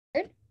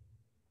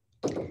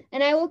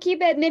and I will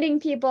keep admitting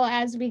people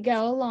as we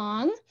go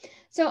along.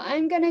 So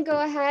I'm going to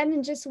go ahead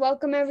and just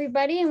welcome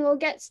everybody, and we'll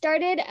get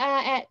started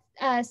at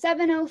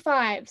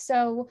 7:05.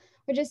 So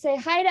we'll just say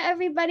hi to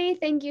everybody.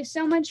 Thank you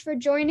so much for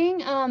joining.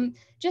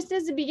 Just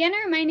as a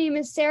beginner, my name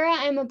is Sarah.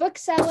 I'm a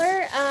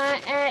bookseller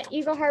at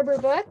Eagle Harbor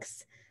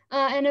Books,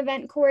 an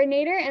event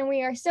coordinator, and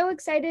we are so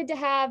excited to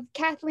have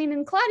Kathleen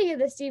and Claudia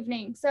this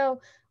evening.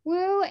 So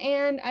woo,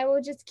 and I will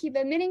just keep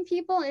admitting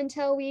people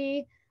until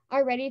we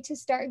are ready to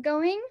start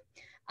going.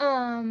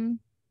 And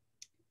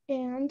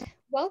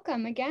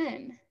welcome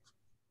again.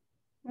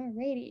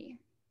 Alrighty.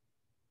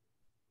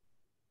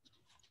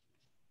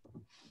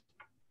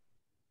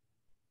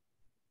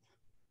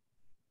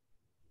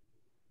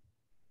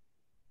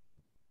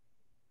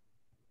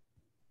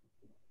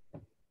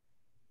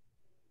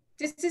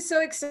 This is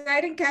so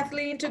exciting,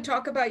 Kathleen, to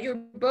talk about your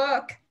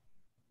book.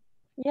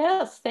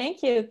 Yes,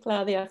 thank you,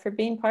 Claudia, for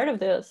being part of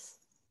this.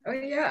 Oh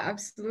yeah,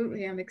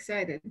 absolutely. I'm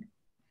excited.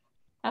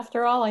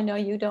 After all, I know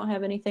you don't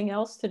have anything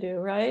else to do,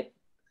 right?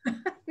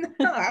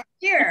 No, I'm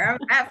here.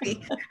 I'm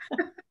happy.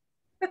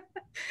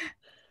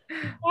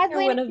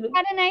 Kathleen, have you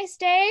had a nice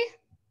day?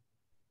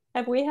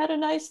 Have we had a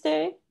nice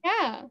day?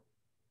 Yeah.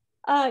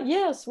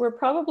 Yes, we're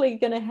probably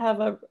going to have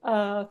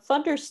a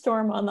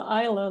thunderstorm on the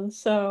island,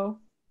 so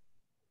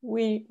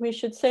we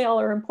should say all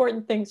our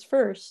important things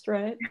first,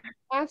 right?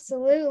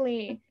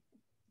 Absolutely.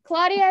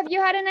 Claudia, have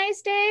you had a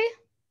nice day?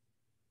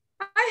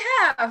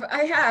 I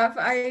have.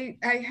 I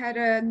had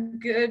a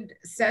good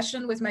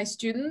session with my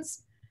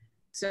students.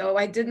 So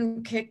I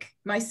didn't kick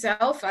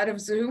myself out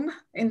of Zoom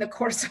in the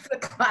course of the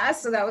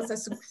class. So that was a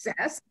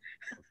success.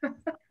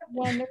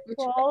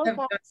 Wonderful.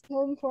 That's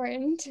so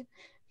important.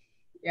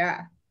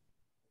 Yeah.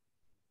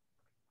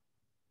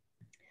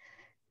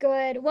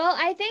 Good. Well,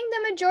 I think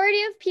the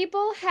majority of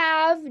people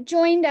have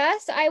joined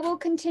us. I will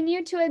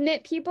continue to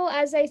admit people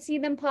as I see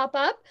them pop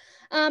up.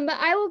 But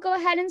I will go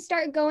ahead and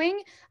start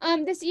going.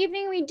 This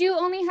evening, we do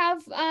only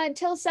have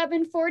till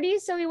 7:40,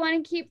 so we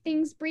want to keep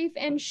things brief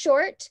and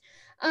short.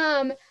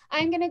 I'm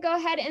going to go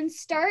ahead and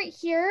start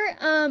here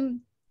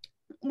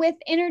with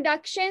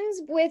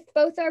introductions with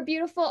both our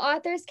beautiful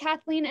authors,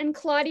 Kathleen and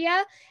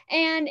Claudia.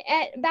 And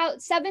at about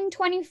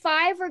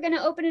 7:25, we're going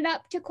to open it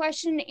up to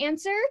question and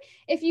answer.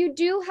 If you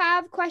do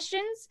have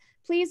questions,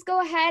 please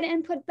go ahead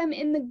and put them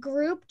in the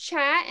group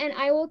chat, and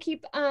I will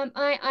keep an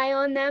eye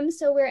on them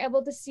so we're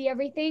able to see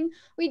everything.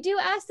 We do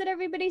ask that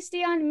everybody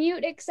stay on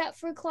mute except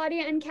for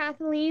Claudia and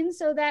Kathleen,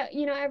 so that,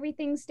 you know,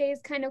 everything stays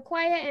kind of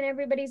quiet and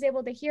everybody's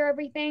able to hear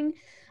everything.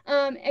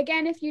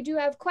 Again, if you do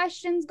have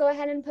questions, go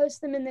ahead and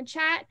post them in the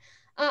chat.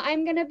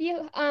 I'm going to be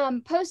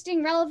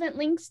posting relevant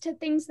links to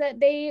things that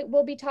they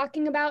will be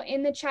talking about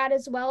in the chat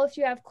as well if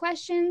you have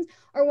questions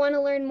or want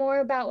to learn more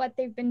about what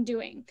they've been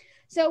doing.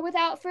 So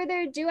without further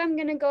ado, I'm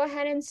going to go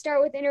ahead and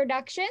start with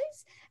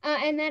introductions.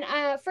 And then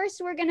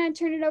first we're going to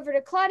turn it over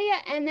to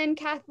Claudia, and then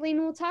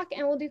Kathleen will talk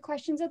and we'll do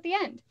questions at the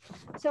end.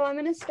 So I'm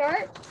going to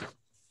start.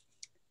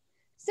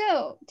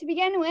 So to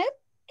begin with,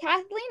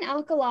 Kathleen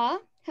Alcalá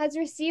has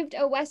received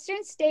a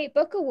Western State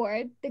Book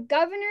Award, the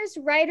Governor's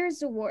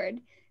Writers Award,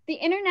 the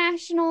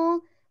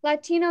International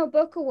Latino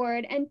Book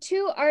Award, and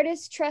 2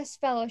 Artists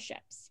Trust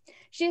Fellowships.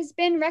 She has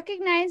been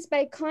recognized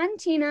by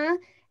Contina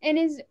and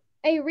is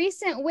a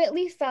recent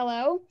Whitley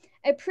Fellow,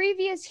 a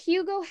previous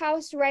Hugo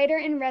House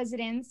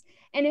Writer-in-Residence,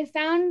 and a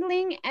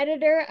founding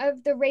editor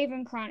of the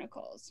Raven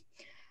Chronicles.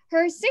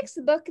 Her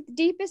 6th book, The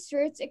Deepest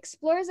Roots,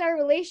 explores our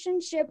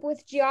relationship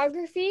with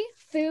geography,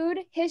 food,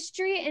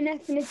 history, and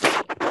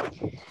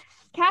ethnicity.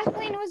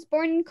 Kathleen was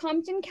born in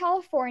Compton,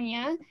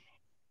 California,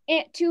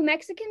 to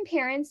Mexican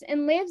parents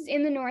and lives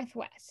in the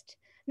Northwest.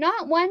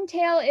 Not one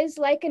tale is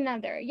like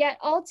another, yet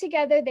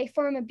altogether they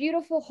form a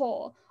beautiful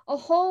whole, a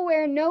whole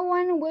where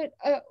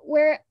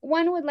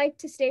one would like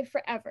to stay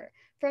forever.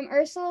 From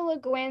Ursula Le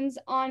Guin's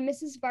On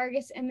Mrs.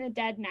 Vargas and the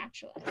Dead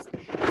Naturalist.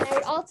 And I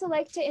would also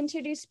like to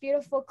introduce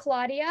beautiful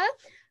Claudia.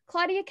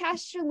 Claudia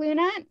Castro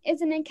Luna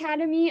is an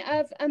Academy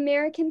of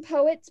American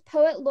Poets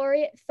Poet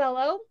Laureate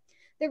Fellow,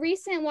 the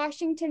recent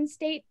Washington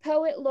State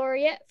Poet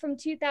Laureate from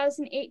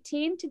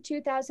 2018 to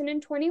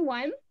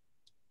 2021,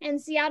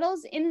 and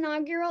Seattle's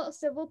inaugural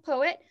Civil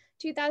Poet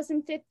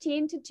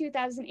 2015 to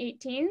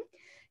 2018.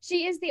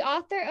 She is the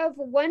author of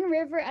One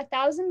River, a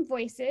Thousand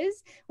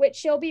Voices, which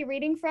she'll be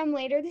reading from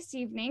later this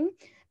evening,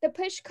 the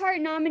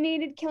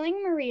Pushcart-nominated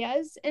Killing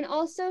Marías, and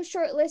also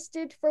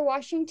shortlisted for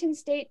Washington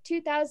State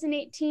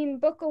 2018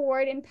 Book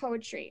Award in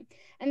Poetry,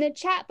 and the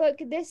chapbook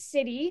This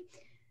City,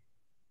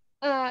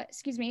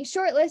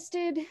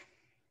 shortlisted,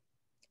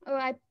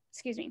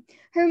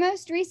 Her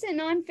most recent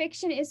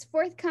nonfiction is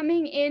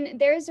forthcoming in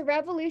There's a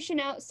Revolution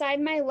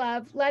Outside My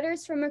Love,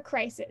 Letters from a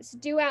Crisis,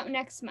 due out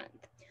next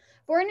month.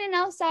 Born in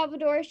El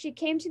Salvador, she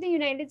came to the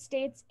United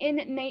States in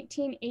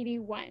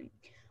 1981.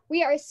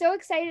 We are so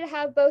excited to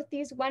have both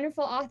these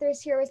wonderful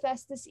authors here with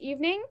us this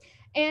evening.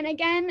 And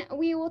again,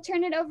 we will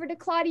turn it over to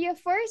Claudia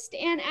first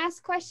and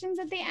ask questions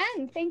at the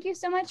end. Thank you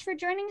so much for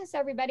joining us,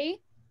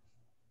 everybody.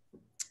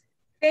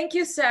 Thank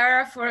you,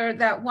 Sarah, for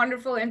that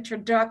wonderful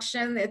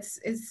introduction. It's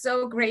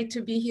so great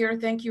to be here.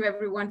 Thank you,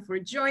 everyone, for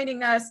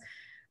joining us.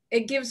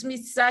 It gives me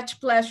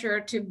such pleasure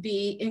to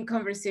be in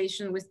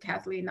conversation with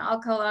Kathleen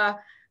Alcalá,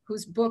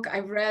 whose book I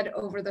read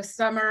over the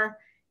summer.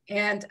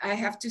 And I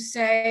have to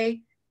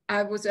say,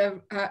 I was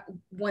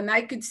when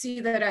I could see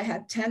that I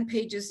had 10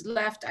 pages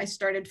left, I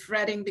started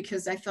fretting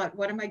because I thought,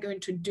 what am I going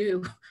to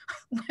do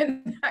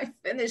when I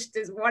finish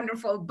this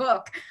wonderful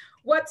book?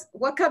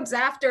 What comes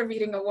after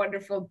reading a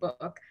wonderful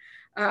book?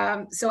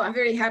 So I'm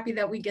very happy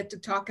that we get to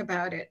talk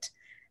about it.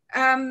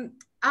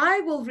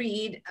 I will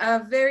read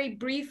a very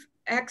brief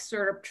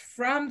excerpt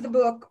from the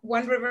book,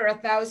 One River, a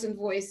Thousand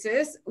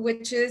Voices,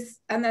 which is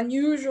an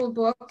unusual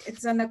book.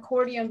 It's an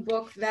accordion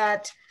book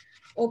that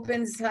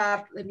opens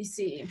up, let me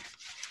see,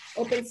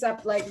 opens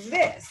up like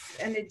this.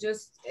 And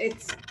it's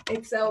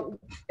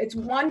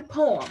one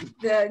poem.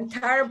 The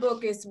entire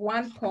book is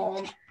one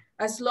poem,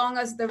 as long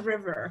as the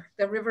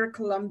River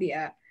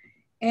Columbia.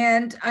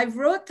 And I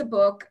wrote the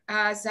book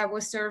as I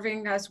was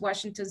serving as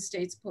Washington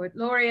State's Poet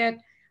Laureate.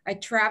 I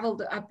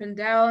traveled up and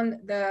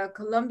down the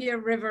Columbia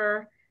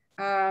River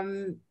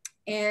and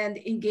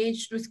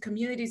engaged with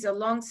communities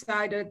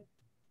alongside it,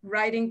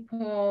 writing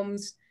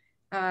poems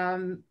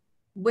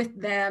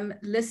with them,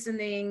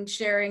 listening,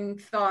 sharing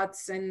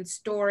thoughts and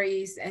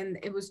stories. And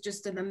it was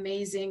just an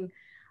amazing,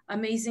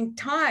 amazing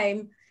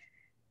time.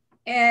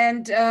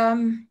 And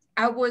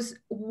I was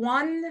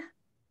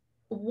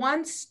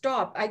one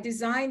stop. I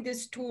designed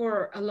this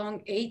tour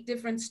along 8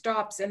 different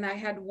stops, and I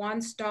had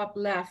one stop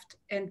left,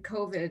 and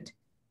COVID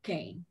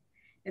came.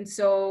 And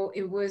so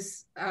it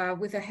was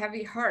with a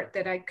heavy heart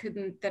that I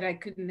couldn't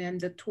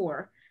end the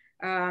tour.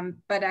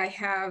 But I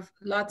have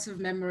lots of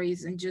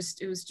memories, and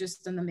it was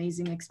just an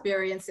amazing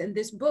experience. And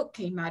this book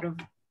came out of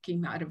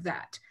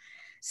that.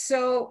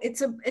 So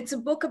it's a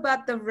book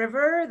about the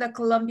river, the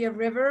Columbia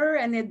River,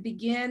 and it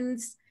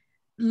begins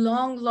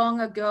long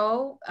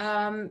ago,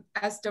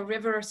 as the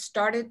river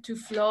started to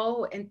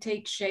flow and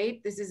take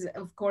shape. This is,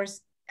 of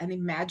course, an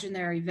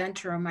imaginary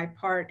venture on my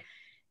part,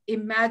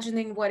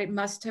 imagining what it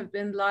must have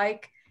been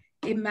like,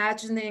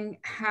 imagining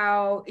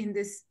how in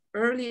this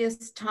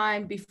earliest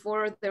time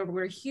before there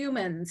were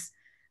humans,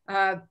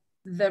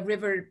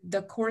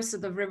 the course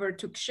of the river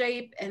took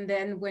shape. And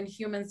then when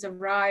humans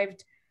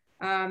arrived,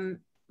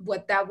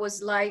 what that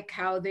was like,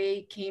 how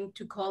they came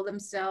to call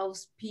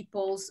themselves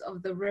peoples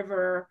of the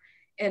river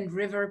and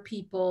river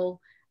people,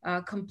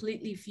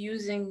 completely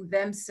fusing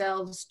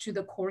themselves to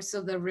the course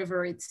of the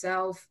river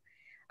itself.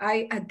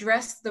 I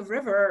addressed the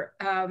river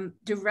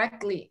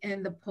directly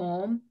in the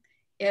poem.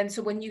 And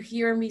so when you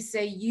hear me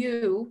say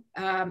you,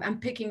 I'm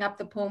picking up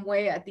the poem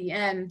way at the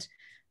end,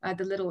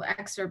 the little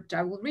excerpt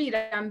I will read,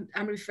 I'm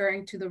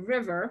referring to the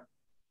river.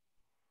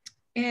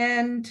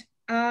 And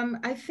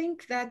I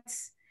think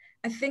that's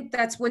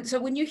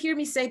when you hear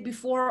me say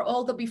before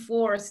all the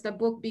befores, the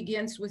book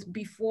begins with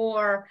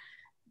before.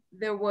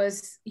 There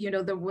was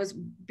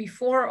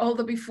before all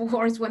the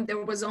befores, when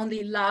there was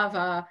only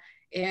lava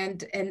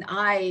and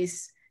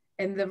ice,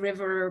 and the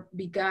river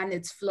began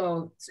its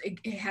flow. So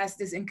it has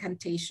this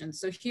incantation.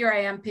 So here I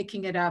am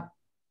picking it up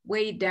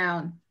way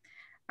down.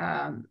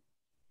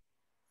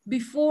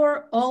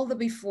 Before all the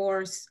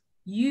befores,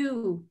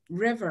 you,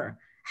 river,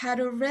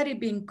 had already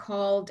been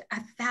called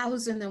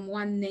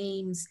 1,001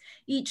 names,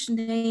 each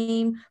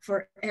name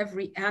for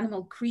every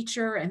animal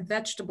creature and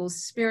vegetable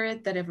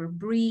spirit that ever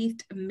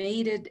breathed,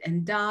 mated,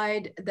 and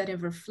died, that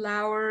ever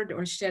flowered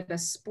or shed a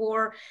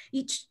spore,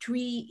 each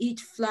tree,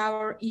 each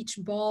flower, each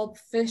bulb,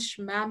 fish,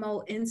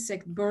 mammal,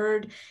 insect,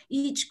 bird,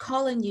 each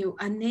calling you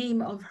a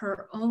name of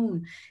her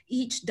own,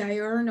 each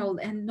diurnal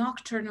and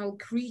nocturnal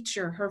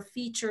creature, her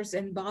features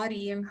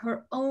embodying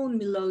her own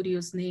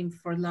melodious name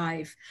for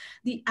life.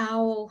 The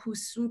owl who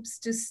swoops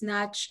to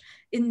snatch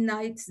in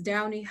night's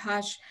downy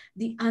hush,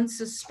 the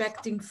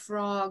unsuspecting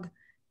frog,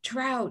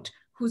 trout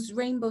whose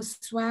rainbow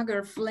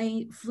swagger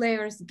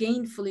flares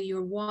gainfully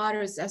your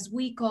waters as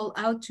we call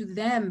out to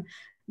them.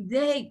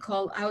 They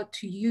call out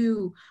to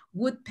you,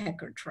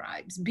 woodpecker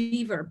tribes,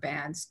 beaver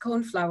bands,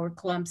 coneflower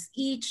clumps,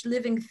 each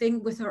living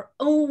thing with her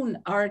own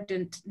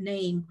ardent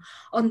name,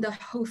 on the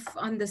hoof,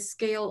 on the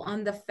scale,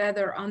 on the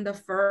feather, on the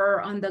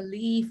fur, on the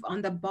leaf,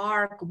 on the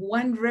bark,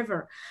 one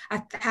river,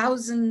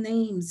 1,000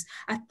 names,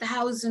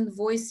 1,000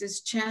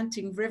 voices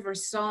chanting river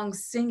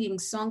songs, singing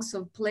songs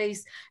of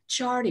place,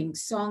 charting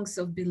songs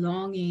of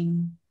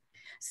belonging.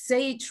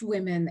 Sage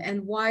women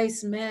and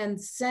wise men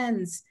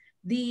sense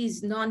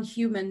these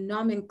non-human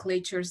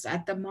nomenclatures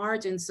at the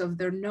margins of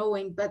their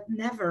knowing, but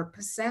never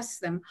possess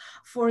them,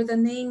 for the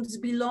names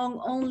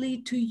belong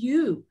only to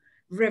you,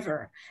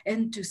 river,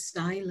 and to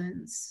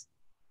silence,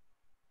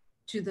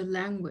 to the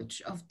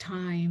language of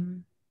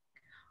time.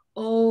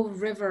 O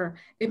river,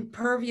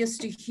 impervious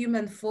to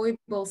human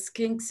foibles,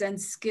 kinks,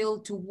 and skill,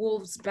 to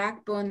wolves'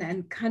 backbone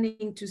and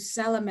cunning, to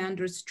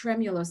salamander's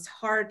tremulous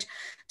heart,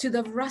 to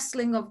the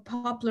rustling of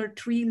poplar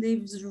tree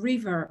leaves,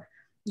 river,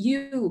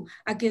 you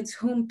against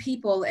whom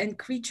people and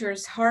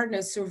creatures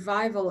harness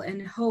survival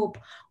and hope,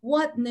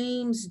 what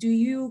names do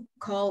you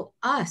call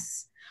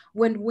us?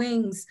 when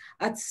wings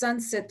at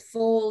sunset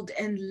fold,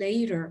 and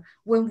later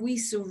when we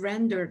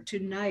surrender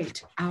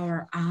tonight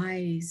our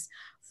eyes.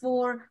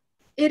 For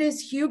it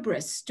is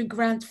hubris to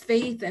grant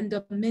faith and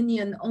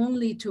dominion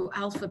only to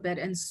alphabet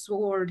and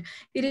sword.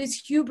 It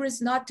is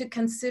hubris not to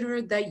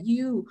consider that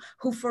you,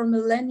 who for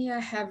millennia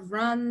have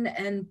run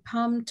and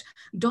pumped,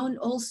 don't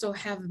also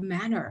have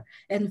manner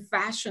and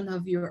fashion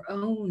of your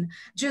own,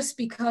 just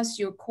because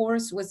your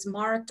course was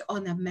marked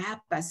on a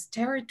map as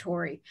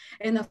territory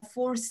and a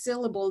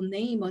four-syllable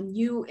name on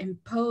you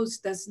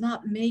imposed does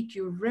not make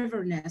your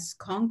riverness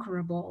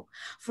conquerable.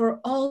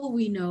 For all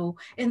we know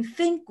and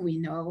think we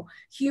know,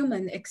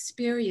 human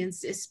experience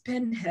is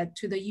pinhead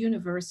to the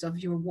universe of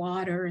your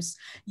waters.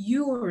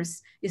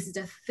 Yours is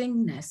the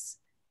thingness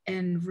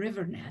and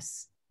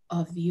riverness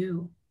of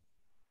you.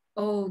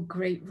 O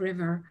great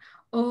river,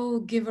 O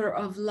giver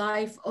of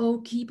life,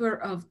 O keeper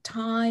of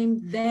time,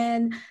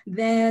 then,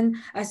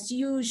 as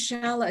you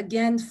shall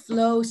again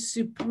flow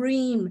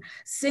supreme,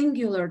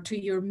 singular to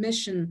your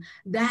mission,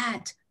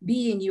 that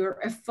being your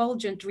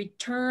effulgent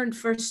return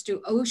first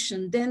to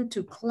ocean, then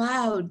to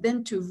cloud,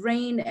 then to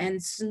rain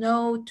and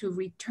snow, to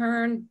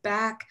return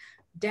back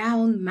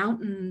down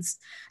mountains,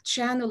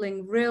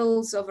 channeling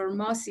rills over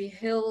mossy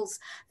hills,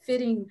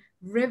 fitting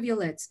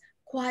rivulets,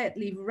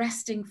 quietly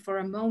resting for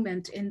a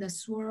moment in the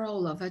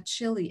swirl of a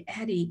chilly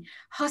eddy,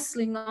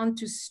 hustling on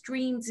to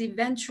streams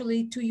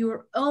eventually to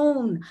your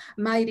own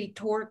mighty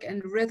torque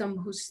and rhythm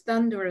whose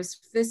thunderous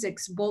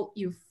physics bolt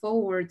you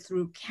forward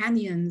through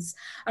canyons,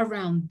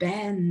 around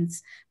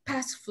bends,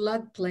 past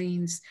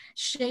floodplains,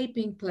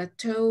 shaping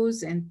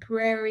plateaus and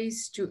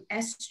prairies to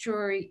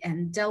estuary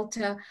and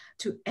delta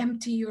to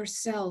empty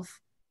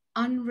yourself,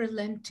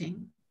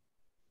 unrelenting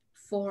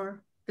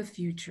for the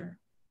future.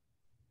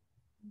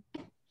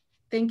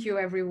 Thank you,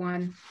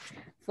 everyone,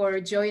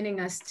 for joining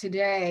us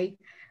today.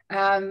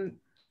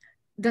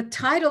 The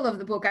title of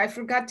the book, I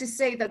forgot to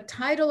say, the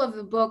title of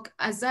the book,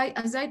 as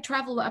I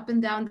travel up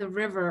and down the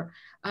river,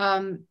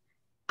 and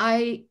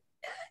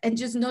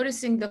just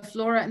noticing the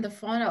flora and the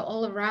fauna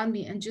all around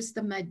me, and just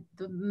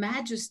the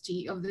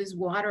majesty of this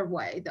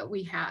waterway that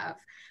we have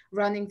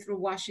running through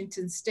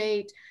Washington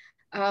State.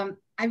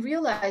 I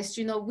realized,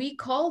 we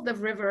call the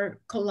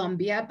river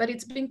Columbia, but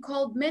it's been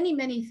called many,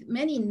 many,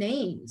 many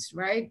names,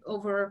 right,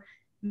 over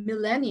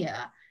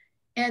millennia.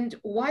 And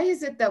why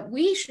is it that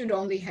we should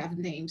only have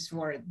names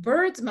for it?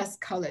 Birds must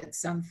call it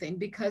something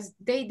because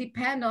they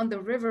depend on the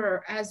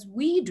river as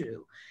we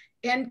do.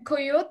 And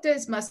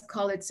coyotes must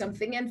call it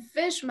something, and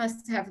fish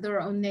must have their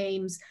own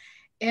names,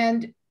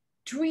 and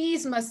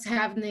trees must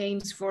have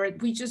names for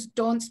it. We just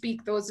don't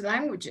speak those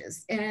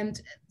languages. And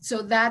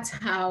so that's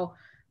how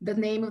the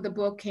name of the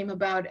book came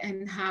about,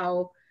 and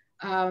how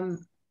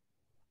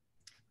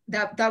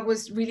that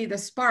was really the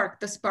spark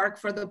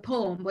for the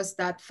poem, was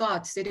that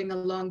thought sitting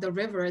along the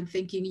river and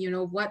thinking,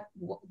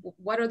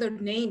 what are their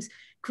names?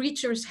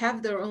 Creatures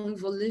have their own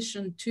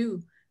volition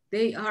too.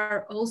 They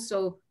are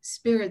also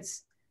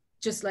spirits,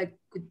 just like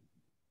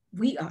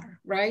we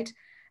are, right?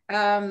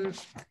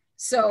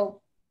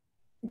 So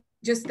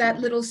just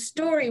that little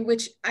story,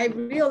 which I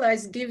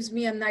realize gives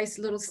me a nice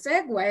little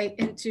segue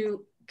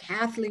into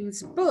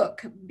Kathleen's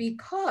book,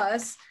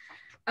 because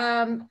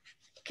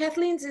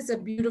Kathleen's is a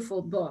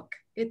beautiful book.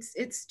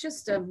 It's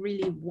just a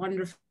really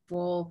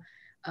wonderful,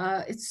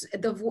 it's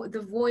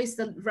the voice,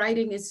 the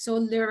writing is so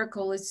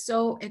lyrical, it's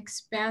so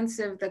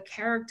expansive, the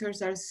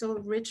characters are so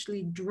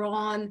richly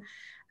drawn,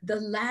 the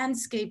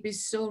landscape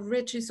is so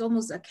rich, it's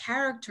almost a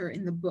character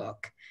in the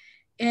book.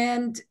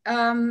 And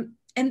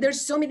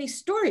there's so many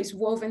stories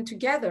woven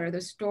together. The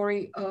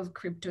story of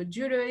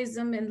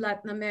crypto-Judaism in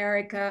Latin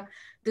America,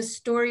 the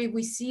story,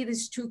 we see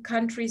these two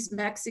countries,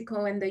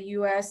 Mexico and the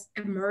US,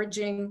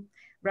 emerging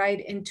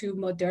right into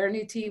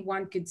modernity,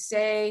 one could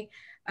say.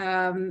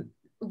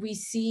 We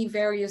see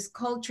various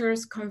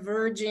cultures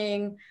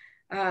converging,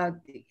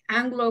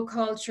 Anglo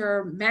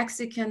culture,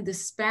 Mexican, the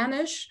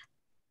Spanish,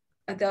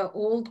 the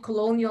old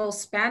colonial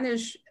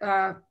Spanish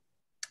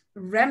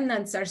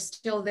remnants are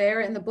still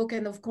there in the book,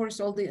 and of course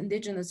all the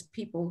indigenous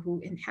people who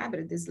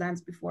inhabited these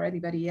lands before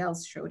anybody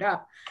else showed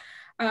up.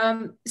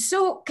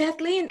 So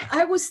Kathleen,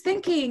 I was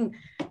thinking,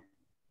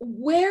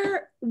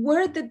 where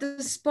did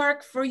the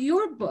spark for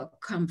your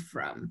book come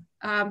from?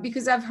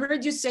 Because I've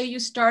heard you say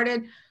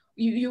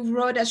you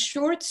wrote a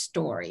short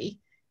story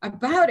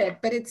about it,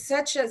 but it's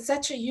such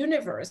a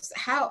universe.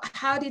 How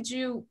did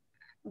you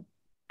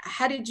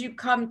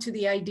come to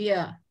the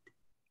idea?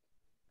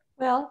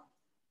 Well,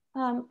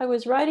 I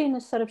was writing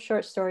a set of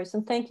short stories,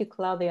 and thank you,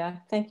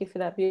 Claudia. Thank you for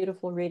that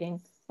beautiful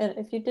reading. And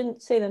if you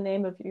didn't say the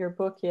name of your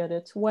book yet,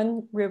 it's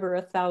One River,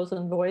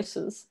 1,000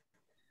 Voices.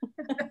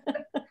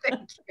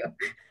 Thank you.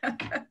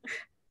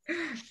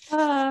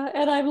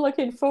 And I'm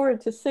looking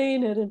forward to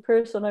seeing it in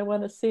person. I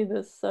want to see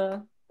this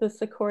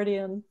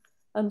accordion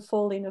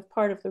unfolding of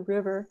part of the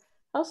river.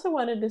 I also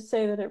wanted to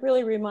say that it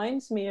really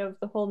reminds me of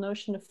the whole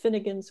notion of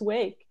Finnegan's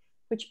Wake,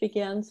 which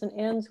begins and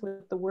ends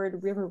with the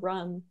word river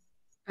run.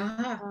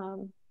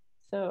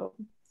 So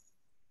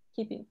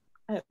keeping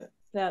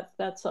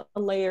that's a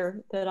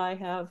layer that I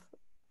have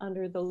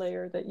under the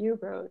layer that you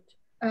wrote.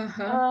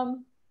 Uh-huh.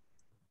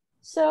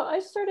 So I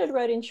started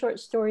writing short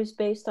stories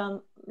based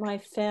on my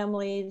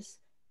family's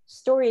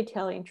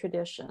storytelling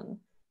tradition.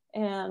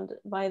 And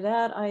by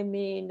that, I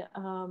mean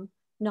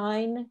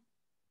 9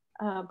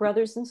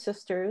 brothers and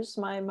sisters.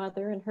 My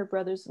mother and her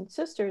brothers and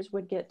sisters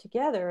would get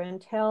together and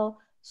tell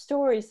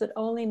stories that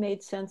only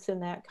made sense in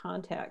that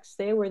context.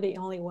 They were the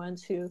only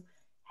ones who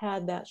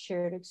had that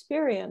shared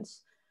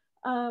experience.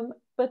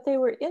 But they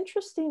were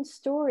interesting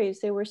stories.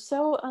 They were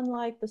so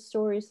unlike the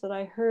stories that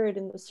I heard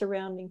in the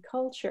surrounding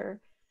culture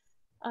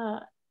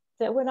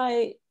that when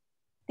I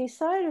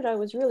decided I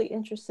was really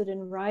interested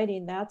in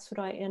writing, that's what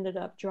I ended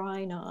up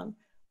drawing on,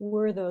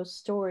 were those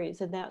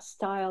stories and that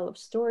style of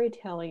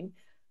storytelling,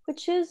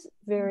 which is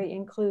very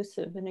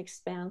inclusive and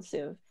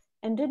expansive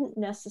and didn't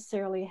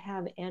necessarily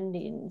have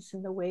endings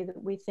in the way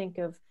that we think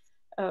of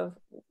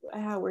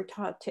how we're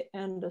taught to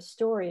end a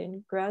story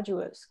in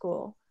graduate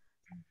school.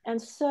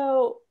 And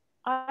so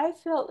I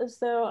felt as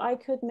though I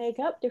could make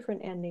up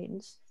different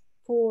endings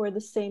for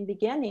the same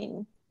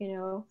beginning, you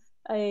know,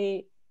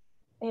 a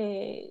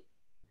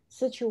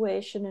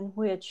situation in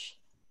which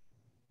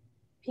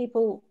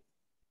people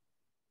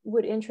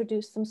would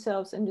introduce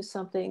themselves into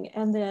something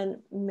and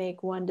then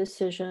make one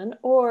decision,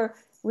 or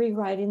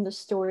rewriting the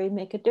story,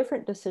 make a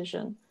different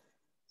decision.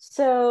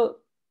 So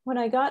when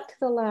I got to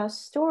the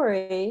last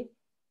story,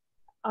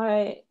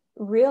 I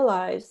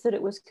realized that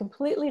it was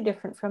completely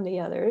different from the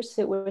others.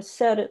 It was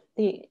set at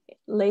the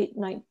late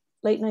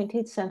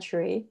 19th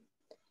century.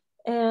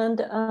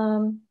 And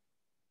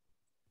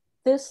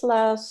this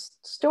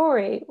last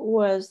story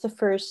was the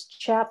first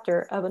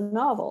chapter of a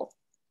novel.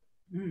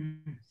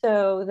 Mm.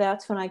 So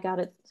that's when I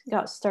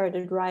got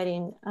started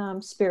writing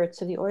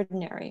Spirits of the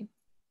Ordinary.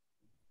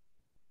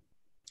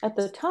 At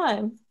the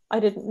time,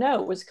 I didn't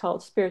know it was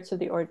called Spirits of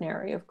the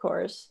Ordinary, of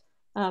course.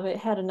 It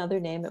had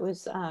another name. It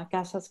was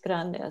Casas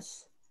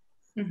Grandes.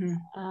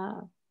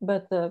 Mm-hmm.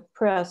 But the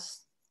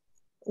press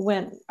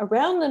went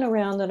around and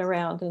around and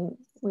around, and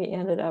we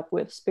ended up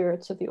with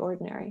Spirits of the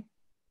Ordinary.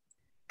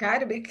 Got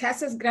to be.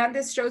 Casas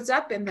Grandes shows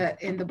up in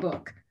the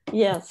book.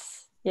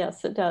 Yes,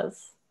 it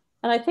does.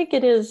 And I think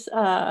it is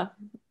a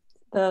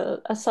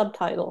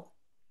subtitle,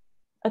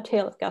 A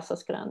Tale of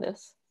Casas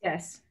Grandes.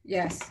 Yes,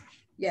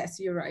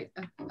 you're right.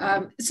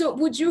 So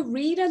would you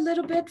read a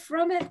little bit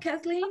from it,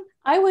 Kathleen?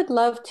 I would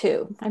love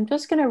to. I'm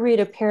just going to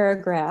read a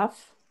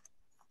paragraph.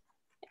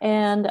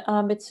 And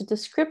it's a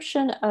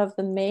description of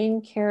the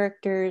main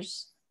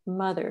character's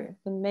mother.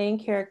 The main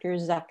character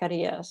is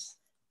Zacarias,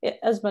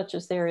 as much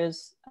as there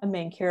is a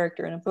main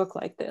character in a book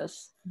like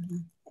this. Mm-hmm.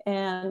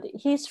 And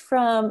he's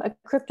from a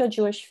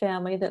crypto-Jewish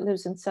family that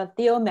lives in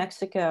Saltillo,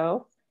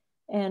 Mexico.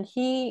 And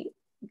he's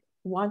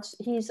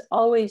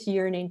always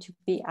yearning to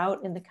be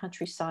out in the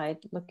countryside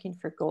looking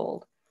for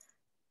gold.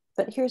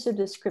 But here's a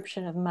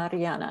description of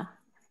Mariana.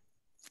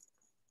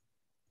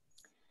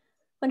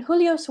 When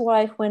Julio's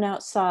wife went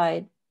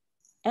outside,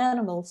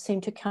 animals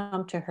seemed to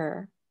come to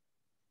her.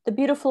 The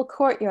beautiful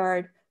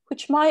courtyard,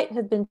 which might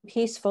have been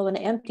peaceful and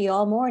empty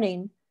all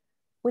morning,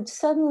 would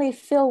suddenly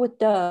fill with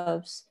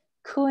doves,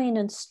 cooing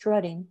and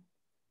strutting.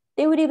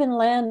 They would even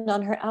land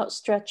on her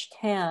outstretched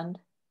hand.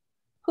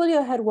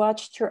 Julio had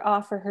watched her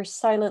offer her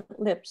silent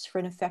lips for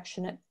an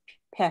affectionate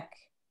peck.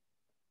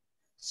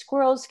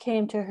 Squirrels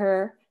came to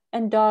her,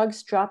 and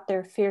dogs dropped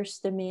their fierce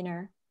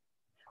demeanor.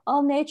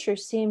 All nature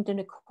seemed in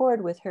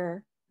accord with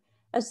her,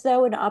 as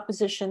though in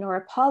opposition or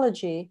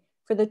apology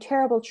for the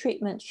terrible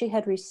treatment she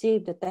had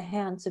received at the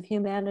hands of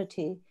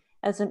humanity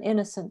as an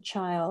innocent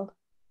child.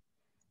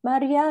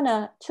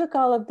 Mariana took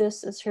all of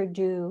this as her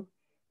due,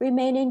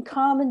 remaining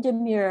calm and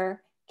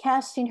demure,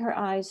 casting her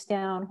eyes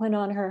down when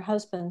on her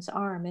husband's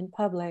arm in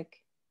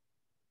public.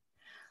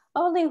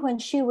 Only when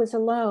she was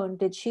alone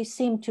did she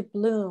seem to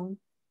bloom,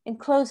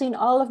 enclosing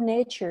all of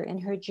nature in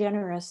her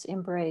generous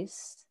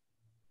embrace.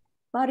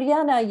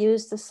 Mariana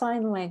used the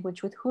sign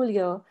language with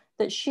Julio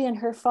that she and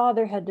her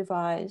father had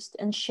devised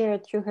and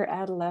shared through her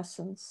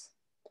adolescence.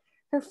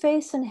 Her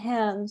face and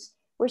hands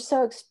were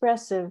so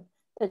expressive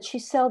that she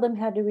seldom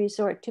had to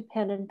resort to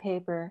pen and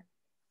paper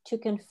to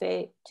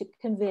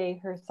convey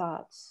her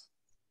thoughts.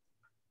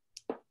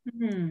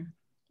 Mm-hmm.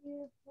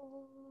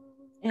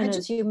 And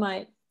as you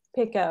might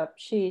pick up,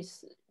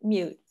 she's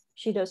mute.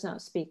 She does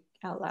not speak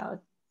out loud.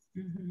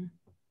 Mm-hmm.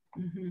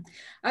 Mm-hmm.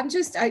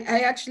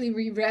 I actually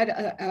reread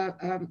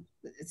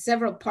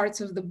several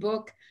parts of the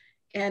book,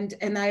 and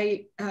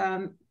I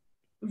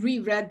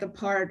reread the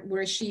part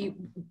where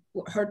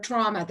her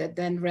trauma that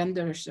then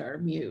renders her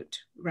mute,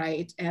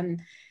 right?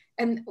 And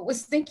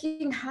was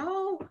thinking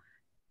how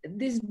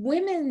these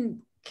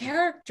women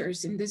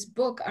characters in this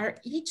book are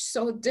each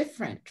so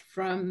different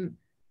from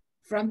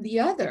the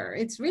other.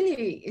 It's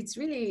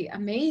really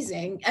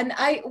amazing. And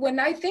when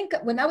I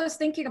was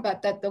thinking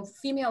about that, the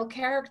female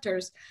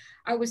characters,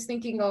 I was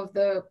thinking of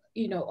the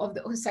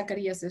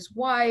Zacarias's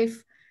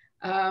wife.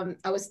 I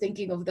was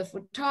thinking of the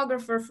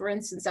photographer, for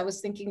instance. I was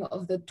thinking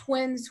of the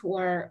twins who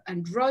are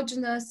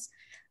androgynous.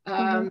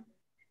 And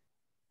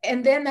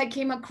then I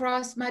came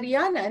across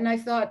Mariana, and I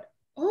thought,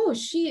 Oh,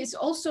 she is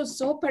also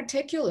so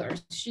particular.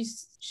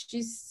 She's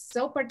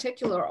so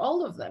particular.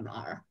 All of them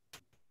are.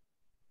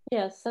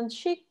 Yes, and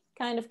she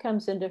kind of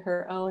comes into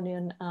her own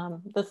in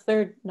the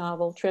third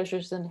novel,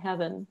 Treasures in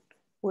Heaven,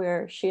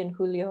 where she and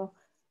Julio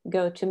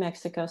go to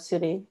Mexico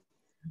City.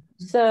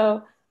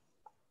 So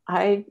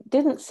I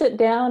didn't sit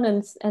down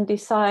and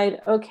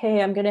decide,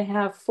 okay, I'm going to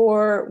have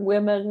 4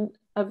 women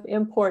of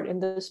import in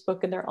this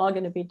book and they're all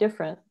going to be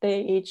different.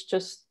 They each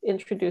just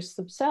introduced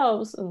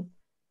themselves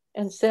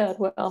and said,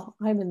 well,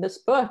 I'm in this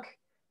book.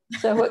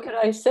 So what could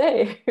I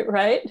say,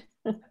 right?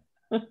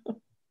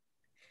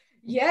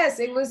 Yes,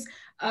 it was,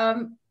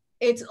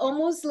 it's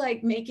almost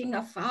like making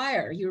a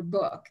fire, your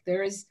book.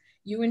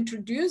 You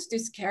introduce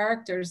these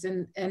characters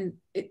and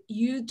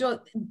you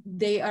don't,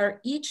 they are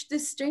each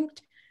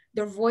distinct.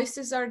 Their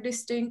voices are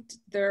distinct.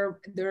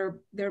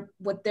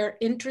 What they're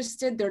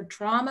interested, their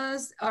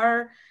traumas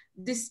are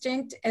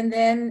distinct. And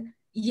then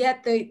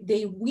yet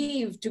they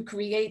weave to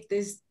create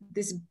this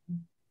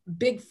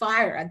big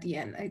fire at the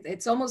end.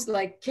 It's almost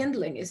like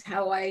kindling is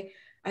how I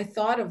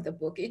thought of the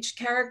book. Each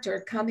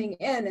character coming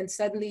in and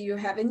suddenly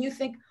and you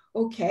think,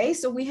 okay,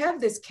 so we have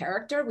this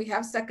character, we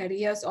have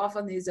Zacarias off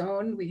on his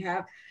own, we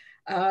have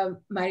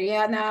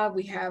Mariana,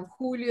 we have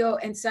Julio,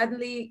 and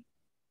suddenly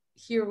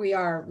here we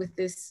are with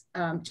this,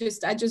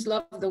 I just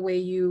love the way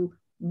you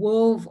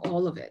wove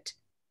all of it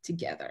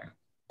together.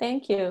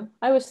 Thank you.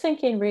 I was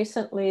thinking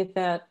recently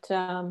that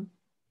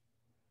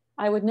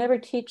I would never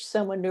teach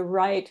someone to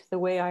write the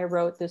way I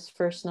wrote this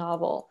first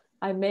novel.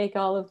 I make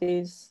all of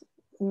these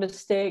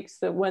mistakes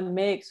that one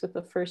makes with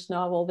the first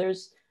novel.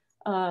 There's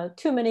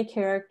too many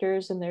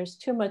characters and there's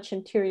too much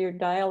interior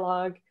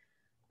dialogue.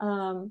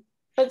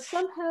 But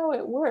somehow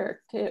it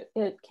worked.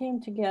 It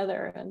came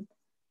together and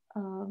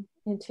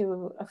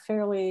into a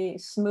fairly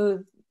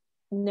smooth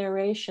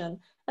narration.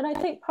 And I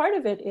think part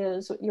of it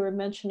is what you were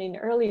mentioning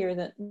earlier,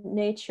 that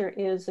nature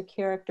is a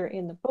character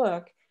in the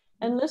book.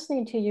 And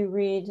listening to you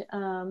read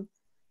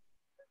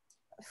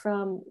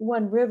from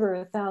One River,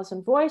 a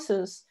Thousand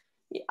Voices,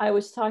 I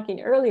was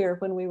talking earlier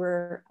when we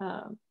were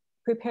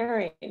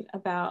preparing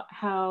about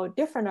how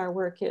different our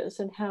work is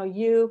and how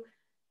you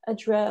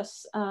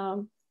address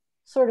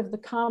sort of the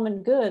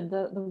common good,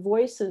 the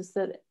voices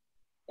that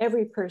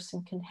every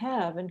person can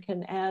have and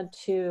can add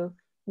to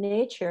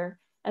nature.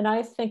 And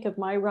I think of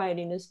my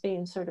writing as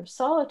being sort of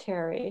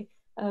solitary,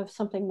 of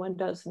something one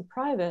does in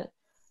private.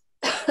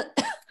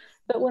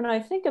 But when I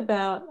think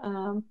about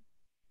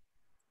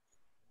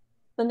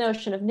the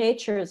notion of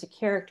nature as a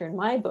character in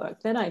my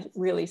book, then I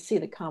really see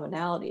the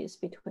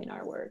commonalities between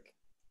our work.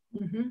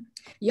 Mm-hmm.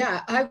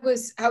 Yeah, I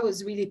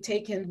was really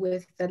taken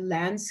with the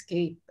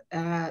landscape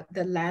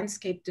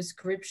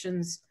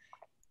descriptions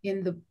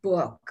in the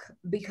book,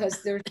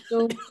 because they're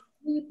so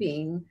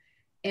sweeping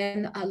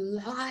and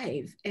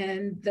alive.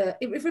 And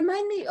it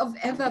reminded me of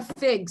Eva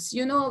Figs.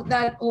 You know,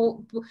 that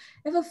old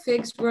Eva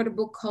Figs wrote a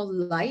book called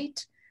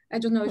Light. I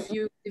don't know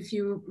if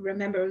you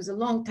remember, it was a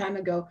long time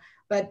ago,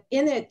 but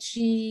in it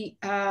she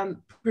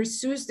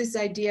pursues this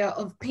idea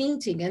of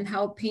painting and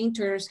how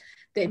painters,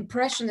 the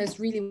impressionists,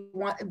 really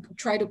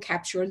try to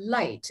capture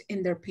light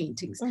in their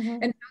paintings. Mm-hmm.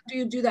 And how do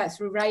you do that?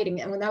 Through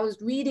writing. And when I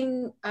was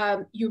reading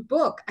your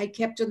book, I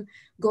kept on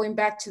going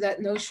back to that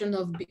notion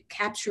of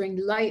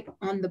capturing light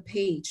on the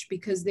page,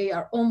 because they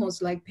are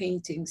almost like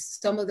paintings,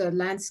 some of the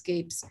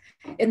landscapes,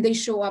 and they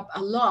show up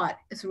a lot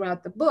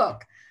throughout the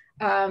book.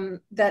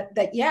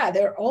 Yeah,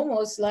 they're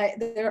almost like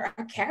they're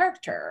a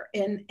character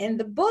in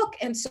the book.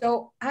 And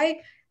so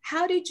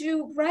how did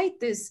you write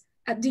this?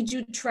 Did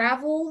you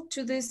travel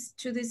to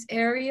this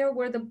area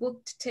where the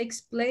book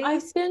takes place?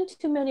 I've been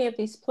to many of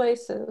these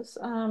places.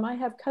 I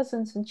have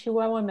cousins in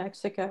Chihuahua,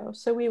 Mexico.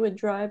 So we would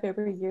drive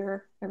every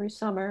year, every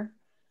summer,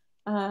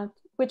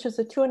 which is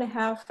a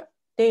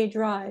 2.5-day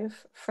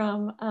drive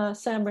from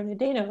San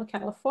Bernardino,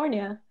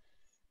 California.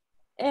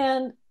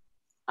 And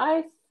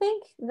I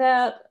think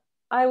that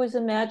I was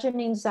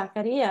imagining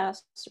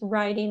Zacarias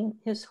riding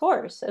his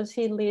horse as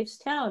he leaves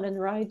town and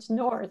rides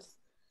north.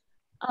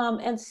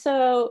 And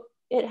so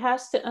it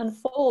has to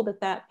unfold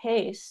at that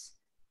pace.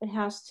 It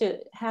has to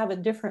have a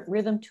different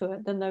rhythm to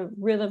it than the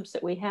rhythms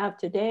that we have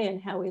today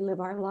and how we live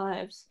our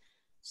lives.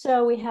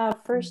 So we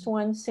have first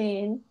one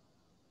scene,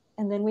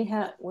 and then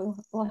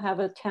we'll have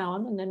a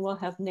town, and then we'll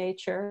have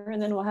nature,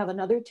 and then we'll have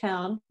another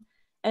town.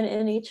 And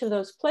in each of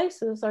those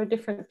places are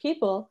different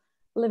people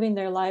living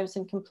their lives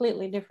in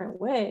completely different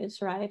ways,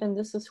 right? And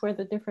this is where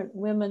the different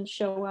women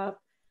show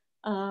up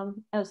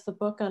as the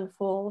book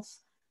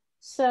unfolds.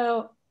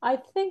 So I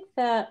think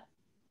that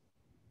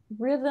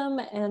rhythm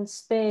and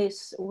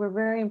space were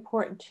very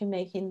important to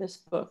making this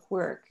book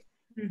work.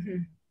 Mm-hmm.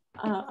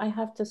 I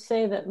have to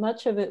say that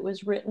much of it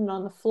was written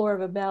on the floor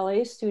of a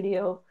ballet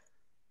studio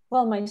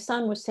while my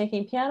son was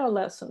taking piano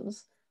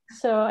lessons.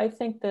 So I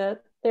think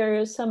that there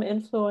is some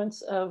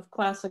influence of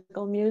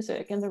classical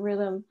music and the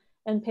rhythm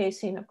and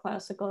pacing of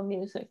classical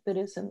music that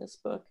is in this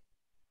book.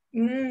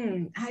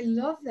 I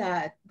love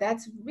that.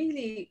 That's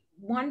really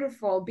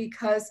wonderful,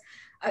 because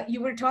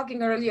you were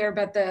talking earlier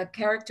about the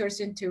character's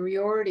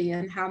interiority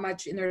and how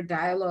much inner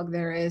dialogue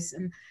there is.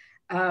 And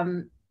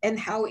and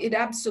how it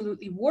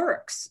absolutely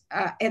works,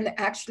 and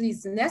actually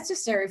is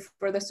necessary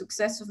for the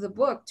success of the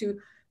book to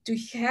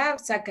have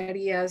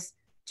Zacharias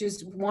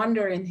just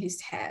wander in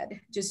his head,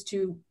 just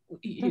to,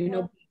 you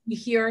know,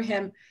 hear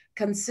him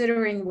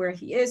considering where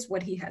he is,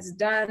 what he has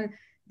done,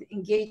 the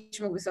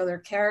engagement with other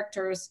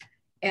characters,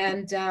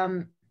 and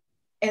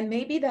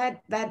maybe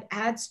that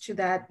adds to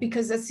that,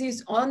 because as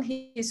he's on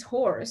his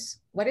horse,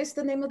 what is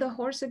the name of the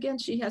horse again?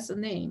 She has a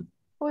name.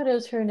 What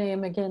is her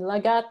name again? La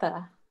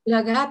Gata.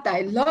 La Gata,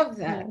 I love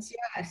that. Yes.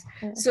 Yes.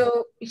 Yes.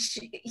 So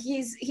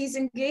he's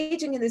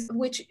engaging in this,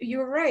 which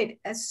you're right,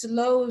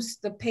 slows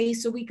the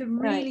pace, so we could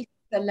really see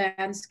the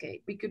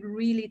landscape. We could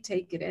really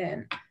take it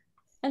in.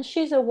 And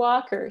she's a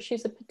walker.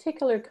 She's a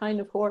particular kind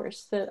of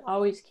horse that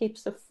always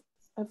keeps a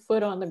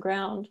foot on the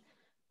ground.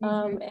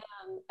 And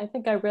I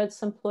think I read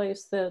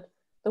someplace that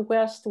the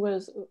West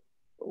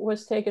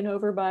was taken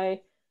over by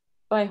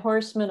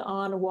horsemen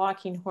on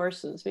walking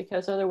horses,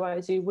 because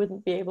otherwise you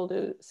wouldn't be able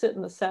to sit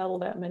in the saddle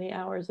that many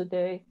hours a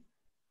day.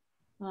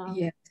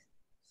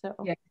 So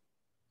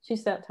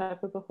she's that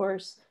type of a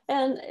horse.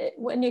 And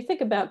when you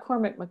think about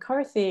Cormac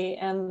McCarthy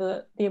and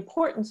the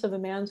importance of a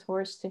man's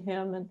horse to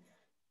him,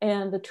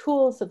 and the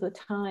tools of the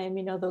time,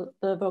 you know,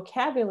 the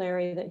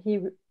vocabulary that he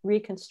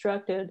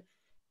reconstructed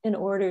in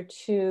order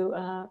to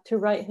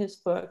write his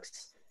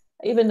books.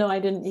 Even though I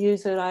didn't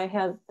use it, I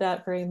had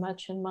that very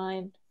much in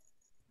mind.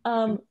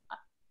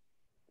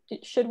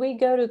 Should we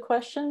go to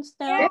questions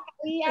now? Yeah,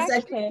 we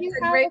actually do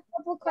have a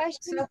couple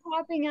questions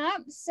popping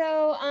up.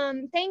 So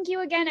thank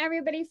you again,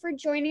 everybody, for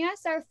joining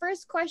us. Our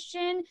first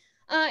question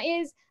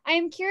is, I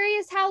am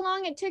curious how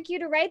long it took you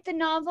to write the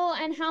novel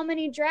and how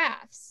many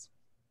drafts?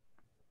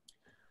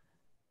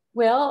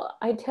 Well,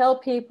 I tell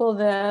people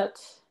that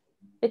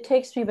it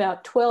takes me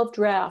about 12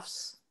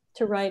 drafts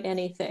to write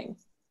anything.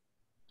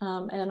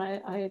 And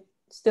I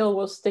still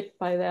will stick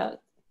by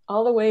that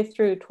all the way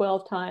through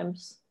 12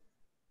 times.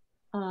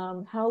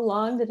 How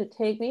long did it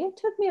take me? It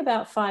took me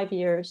about 5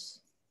 years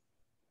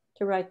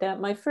to write that.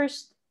 My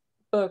first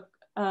book,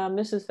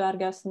 Mrs.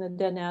 Vargas and the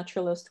Dead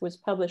Naturalist, was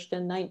published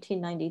in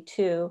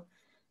 1992.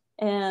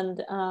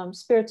 And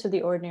Spirits of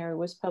the Ordinary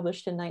was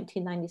published in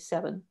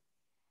 1997.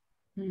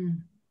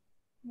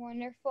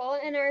 Wonderful.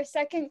 And our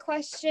second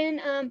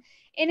question,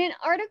 in an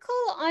article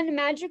on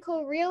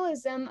magical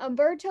realism,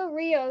 Alberto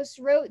Rios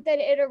wrote that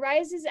it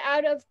arises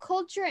out of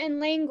culture and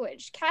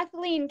language.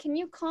 Kathleen, can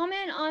you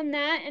comment on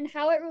that and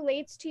how it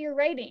relates to your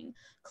writing?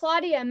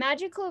 Claudia,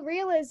 magical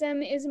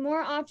realism is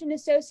more often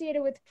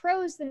associated with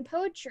prose than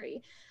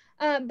poetry,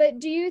 but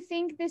do you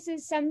think this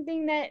is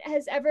something that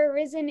has ever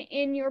arisen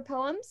in your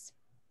poems?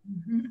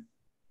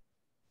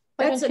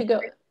 Why don't you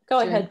go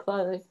ahead,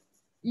 Claudia.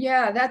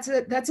 Yeah,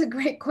 that's a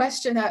great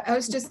question. I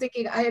was just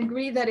thinking, I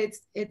agree that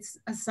it's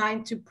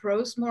assigned to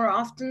prose more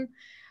often.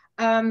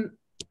 I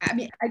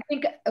mean, I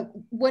think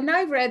when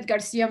I read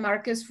Garcia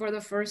Marquez for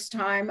the first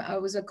time, I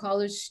was a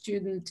college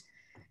student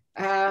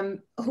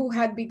who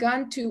had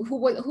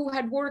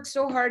worked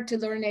so hard to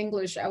learn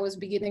English. I was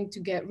beginning to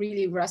get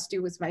really rusty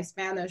with my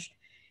Spanish.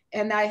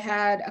 And I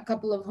had a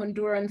couple of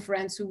Honduran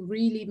friends who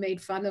really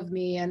made fun of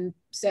me and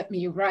set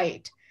me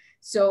right.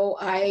 So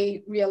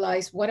I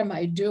realized, what am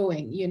I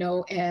doing, you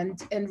know, and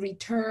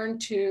returned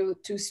to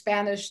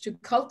Spanish to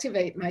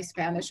cultivate my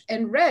Spanish,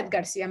 and read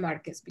Garcia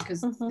Marquez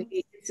because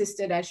they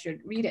insisted I should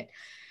read it.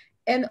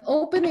 And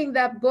opening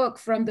that book,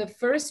 from the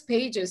first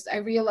pages, I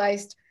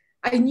realized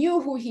I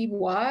knew who he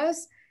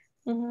was.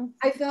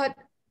 I thought,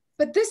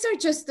 but these are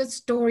just the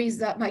stories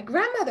that my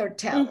grandmother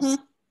tells.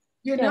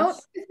 You know,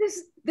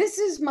 this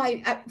is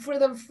my, for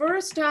the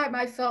first time,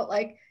 I felt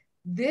like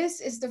this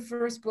is the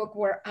first book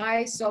where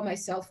I saw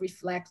myself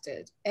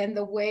reflected, and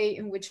the way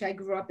in which I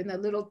grew up in a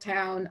little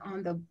town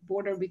on the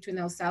border between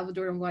El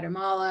Salvador and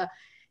Guatemala.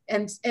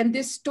 And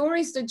these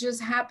stories that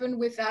just happen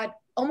without,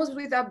 almost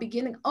without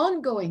beginning,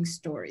 ongoing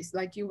stories,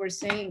 like you were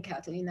saying,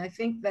 Kathleen. I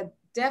think that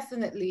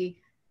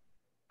definitely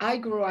I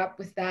grew up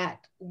with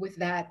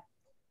that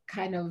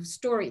kind of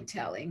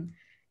storytelling.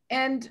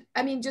 And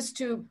I mean, just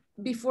to,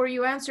 before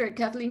you answer it,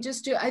 Kathleen,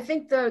 just to, I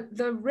think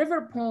the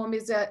river poem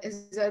is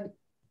a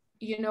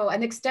you know,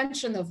 an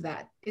extension of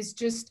that. Is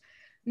just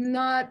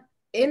not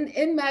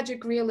in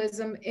magic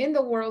realism, in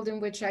the world in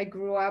which I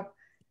grew up,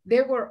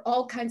 there were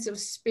all kinds of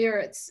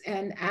spirits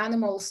and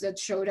animals that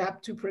showed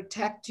up to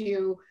protect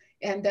you,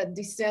 and that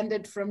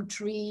descended from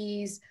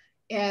trees,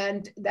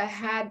 and that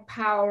had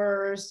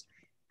powers,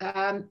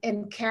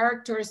 and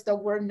characters that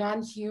were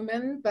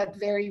non-human but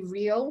very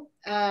real.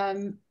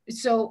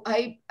 So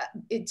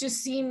it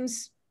just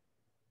seems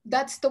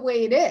that's the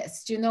way it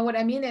is. Do you know what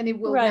I mean? And it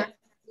will,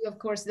 of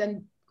course,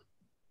 then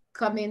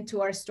come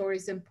into our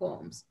stories and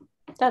poems.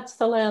 That's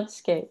the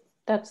landscape.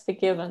 That's the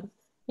given.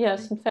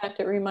 Yes, in fact,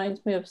 it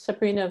reminds me of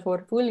Sabrina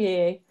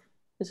Vorvoulier,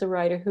 who's a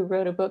writer who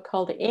wrote a book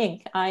called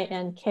Ink,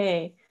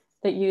 I-N-K,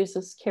 that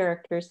uses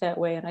characters that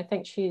way. And I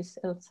think she's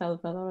El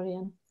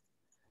Salvadorian.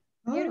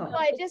 Beautiful.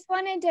 I just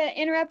wanted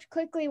to interrupt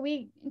quickly.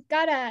 We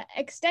got an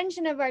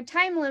extension of our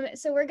time limit,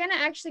 so we're going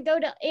to actually go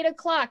to 8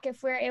 o'clock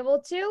if we're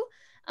able to.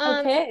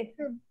 Okay.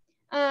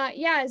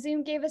 yeah,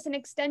 Zoom gave us an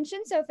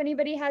extension. So if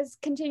anybody has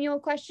continual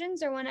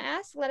questions or want to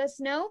ask, let us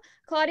know.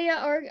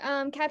 Claudia or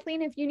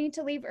Kathleen, if you need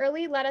to leave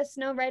early, let us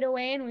know right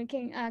away and we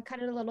can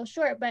cut it a little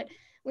short. But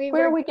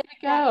where are we going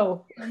to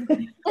go?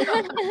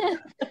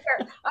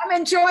 I'm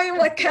enjoying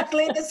what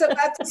Kathleen is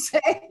about to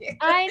say.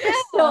 I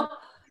know.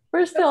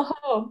 We're still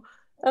home.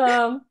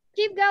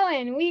 Keep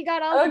going. We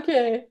got all.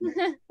 Okay.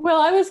 Well,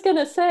 I was going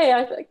to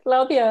say,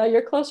 Claudia,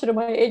 you're closer to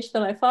my age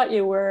than I thought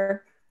you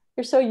were.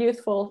 You're so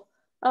youthful.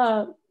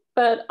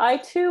 But I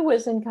too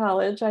was in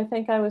college. I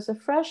think I was a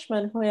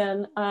freshman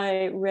when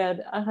I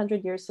read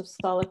 100 Years of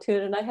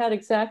Solitude, and I had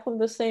exactly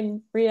the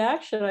same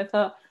reaction. I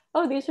thought,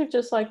 oh, these are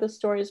just like the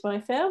stories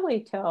my family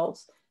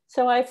tells.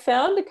 So I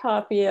found a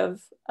copy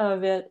of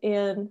it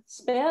in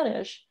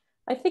Spanish.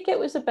 I think it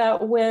was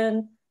about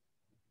when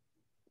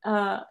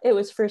it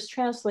was first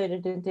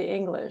translated into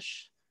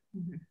English.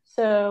 Mm-hmm.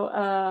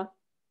 So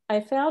I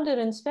found it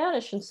in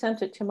Spanish and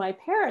sent it to my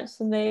parents,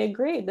 and they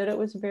agreed that it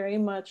was very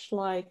much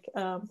like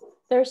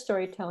their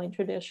storytelling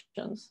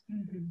traditions.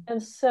 Mm-hmm.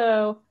 And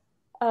so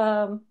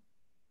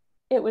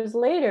it was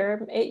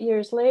later, 8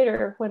 years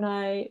later, when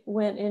I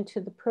went into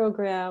the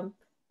program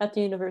at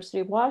the University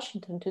of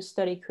Washington to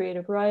study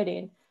creative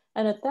writing.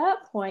 And at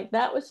that point,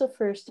 that was the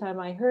first time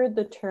I heard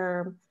the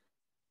term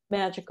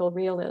magical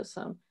realism.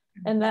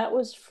 Mm-hmm. And that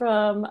was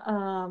from,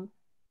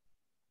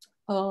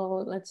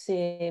 let's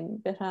see,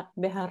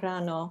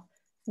 Bejarano.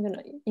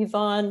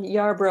 Yvonne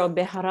Yarbrough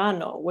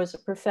Bejarano was a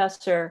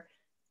professor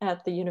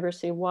at the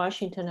University of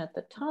Washington at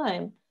the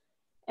time.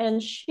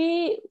 And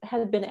she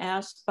had been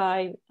asked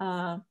by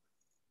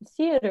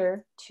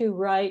theater to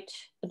write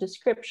a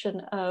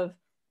description of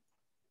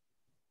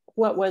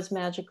what was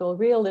magical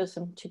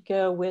realism to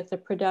go with a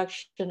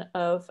production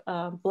of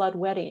Blood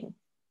Wedding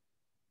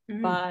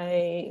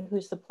by,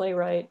 who's the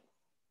playwright?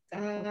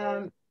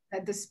 The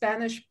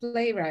Spanish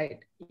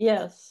playwright.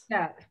 Yes.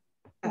 Yeah.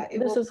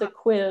 This is a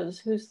quiz.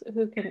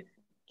 Who can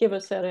give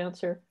us that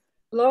answer?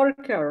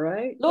 Lorca,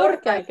 right?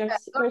 Lorca,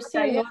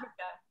 Garcia Lorca.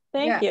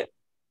 Thank you.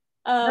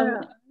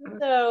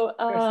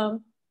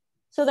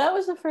 So that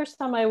was the first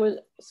time I was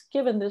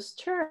given this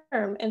term,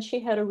 and she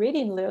had a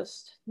reading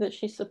list that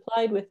she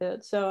supplied with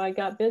it. So I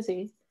got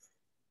busy.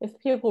 If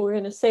people were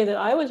going to say that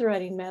I was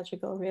writing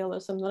magical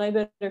realism, then I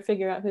better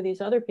figure out who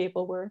these other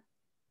people were.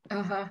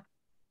 Uh-huh.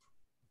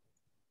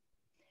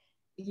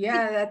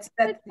 Yeah, that's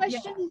the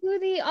question. Yeah. Who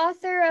the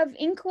author of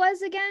Ink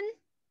was again?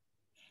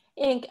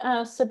 Ink,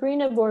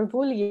 Sabrina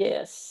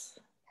Vorvulies.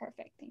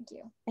 Perfect, thank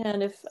you.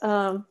 And if,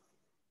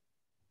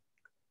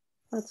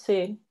 let's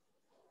see,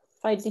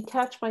 if I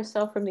detach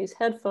myself from these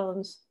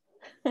headphones,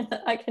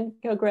 I can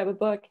go grab a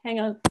book. Hang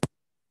on.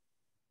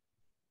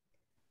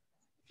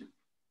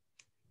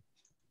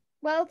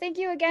 Well, thank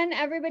you again,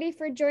 everybody,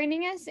 for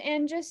joining us.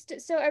 And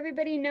just so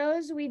everybody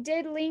knows, we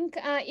did link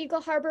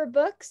Eagle Harbor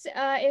Books.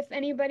 If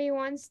anybody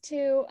wants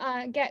to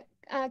get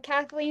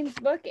Kathleen's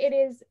book, it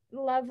is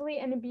lovely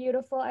and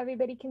beautiful.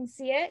 Everybody can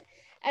see it,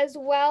 as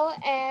well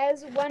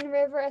as One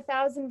River, A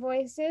Thousand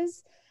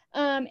Voices.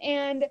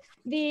 And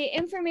the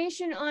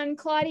information on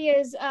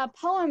Claudia's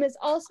poem is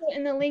also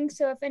in the link.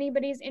 So if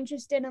anybody's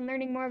interested in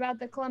learning more about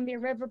the Columbia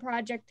River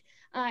Project,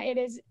 it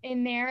is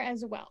in there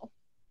as well.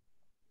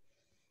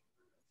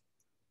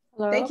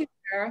 Hello? Thank you,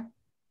 Sarah.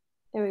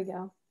 There we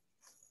go.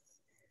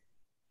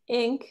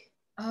 Ink.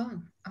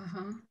 Oh,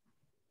 uh-huh.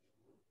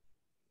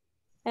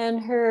 And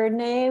her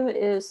name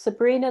is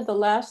Sabrina. The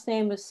last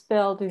name is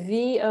spelled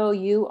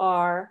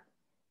Vourvulias.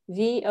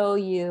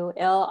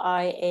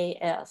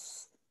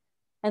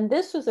 And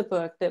this was a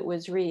book that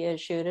was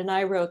reissued, and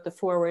I wrote the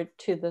foreword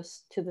to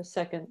the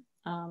second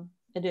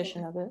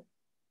edition of it.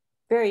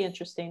 Very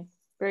interesting,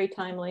 very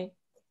timely.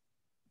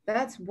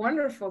 That's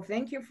wonderful.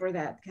 Thank you for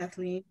that,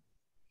 Kathleen.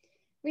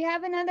 We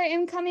have another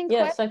incoming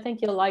question. Yes, I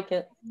think you'll like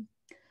it.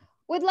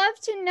 Would love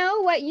to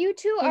know what you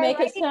two are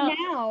writing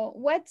now.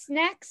 What's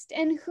next,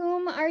 and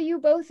whom are you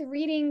both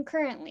reading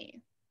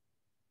currently?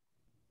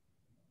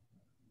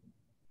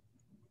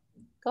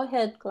 Go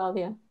ahead,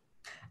 Claudia.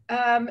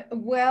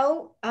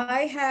 Well,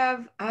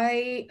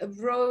 I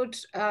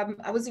wrote,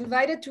 I was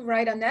invited to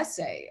write an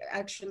essay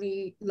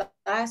actually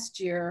last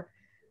year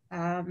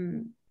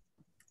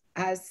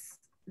as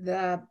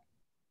the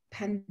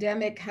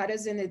pandemic had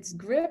us in its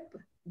grip,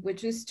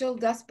 which it still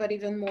does, but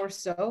even more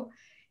so.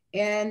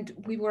 And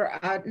we were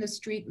out in the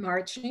street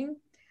marching.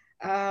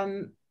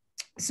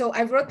 So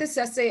I wrote this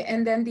essay,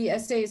 and then the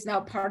essay is now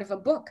part of a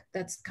book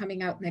that's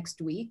coming out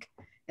next week.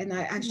 And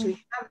I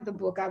actually have the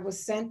book. I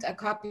was sent a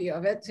copy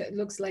of it. It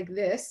looks like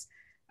this.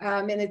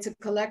 And it's a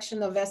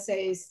collection of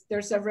essays.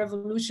 There's a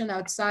revolution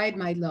outside,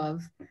 my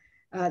love.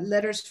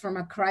 Letters from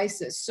a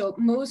crisis. So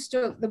most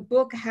of the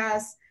book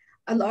has,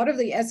 a lot of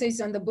the essays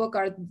in the book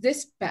are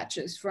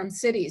dispatches from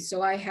cities.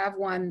 So I have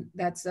one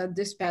that's a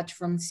dispatch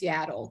from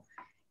Seattle.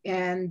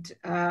 And,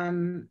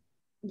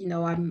 you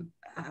know,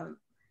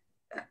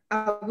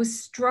 I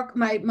was struck,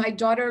 my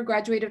daughter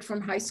graduated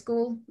from high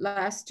school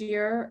last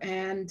year,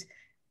 and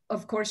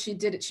of course she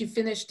did it. She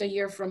finished a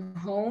year from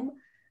home,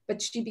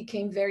 but she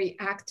became very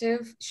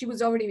active. She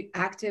was already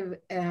active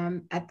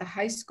at the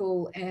high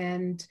school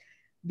and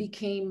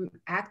became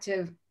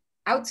active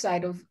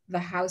outside of the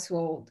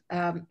household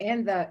and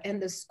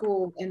the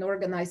school, and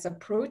organized a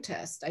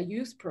protest, a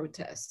youth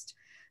protest.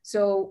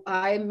 So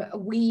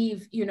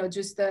weave,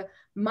 just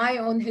my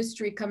own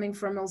history coming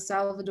from El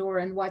Salvador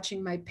and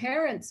watching my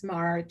parents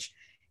march,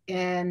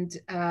 and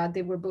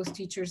they were both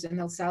teachers in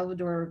El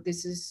Salvador.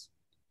 This is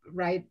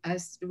right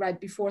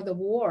before the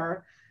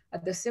war,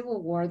 the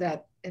Civil War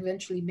that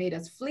eventually made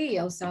us flee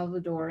El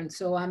Salvador. And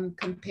so I'm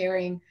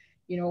comparing,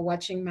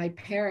 watching my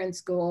parents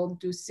go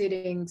do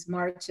sittings,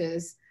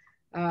 marches,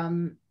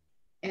 and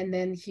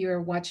then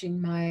here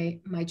watching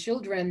my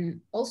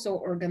children also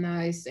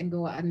organize and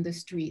go out in the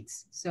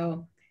streets.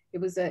 So it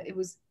was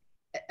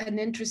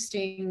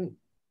interesting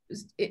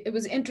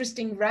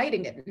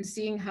writing it and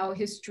seeing how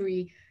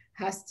history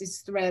has these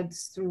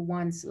threads through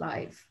one's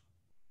life.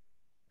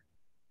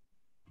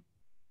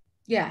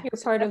 Yeah.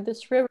 You're part of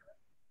this river.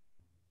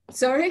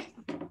 Sorry?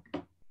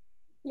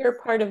 You're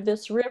part of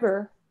this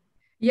river.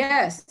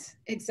 Yes,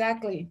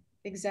 exactly.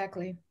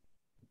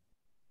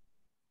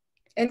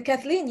 And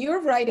Kathleen,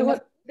 you're writing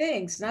other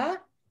things, huh?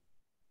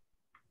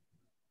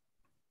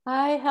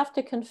 I have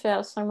to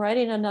confess, I'm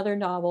writing another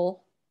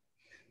novel.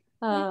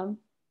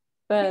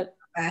 But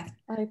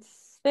I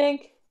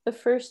think the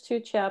first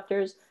 2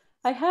 chapters,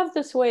 I have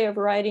this way of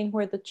writing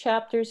where the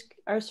chapters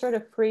are sort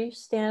of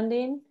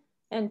freestanding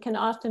and can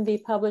often be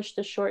published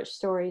as short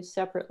stories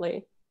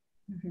separately.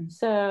 Mm-hmm.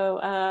 So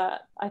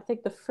I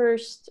think the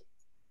first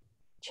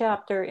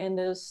chapter in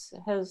this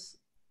has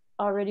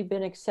already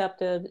been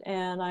accepted,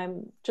 and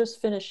I'm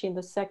just finishing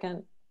the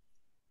second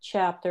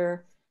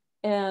chapter.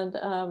 And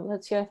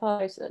let's see, I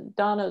thought I said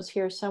Donna's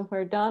here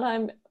somewhere. Donna,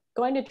 I'm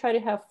going to try to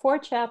have 4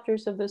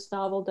 chapters of this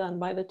novel done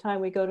by the time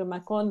we go to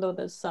Macondo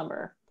this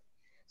summer,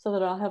 so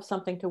that I'll have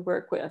something to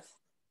work with.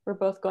 We're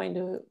both going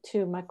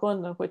to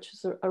Macondo, which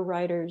is a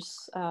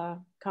writers'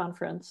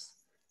 conference.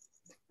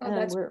 Oh, and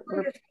that's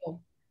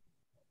wonderful.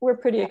 We're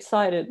pretty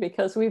excited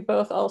because we've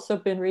both also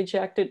been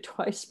rejected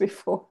twice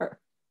before.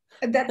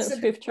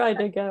 We've tried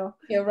to go.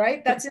 Yeah,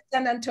 right? That's in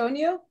San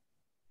Antonio?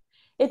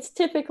 It's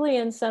typically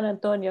in San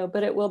Antonio,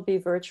 but it will be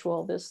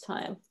virtual this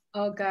time.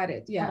 Oh, got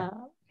it. Yeah.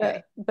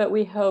 Okay. But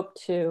we hope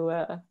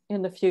to,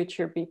 in the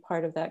future, be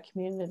part of that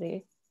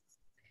community.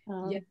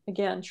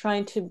 Again,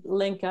 trying to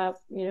link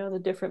up, the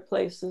different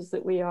places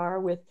that we are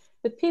with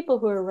people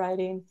who are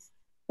writing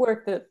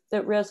work that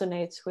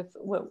resonates with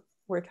what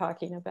we're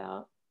talking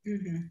about.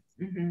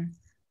 Mm-hmm. Mm-hmm.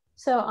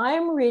 So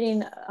I'm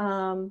reading,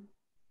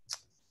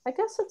 I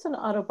guess it's an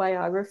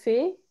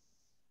autobiography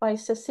by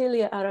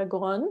Cecilia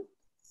Aragon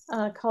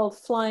called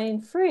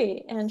Flying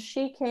Free. And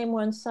she came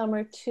one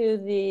summer to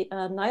the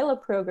NILA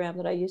program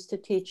that I used to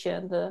teach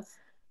in, the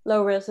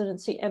low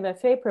residency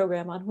MFA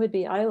program on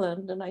Whidbey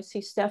Island. And I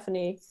see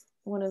Stephanie,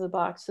 one of the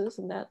boxes,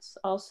 and that's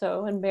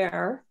also, and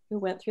Mare, who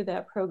went through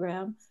that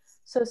program.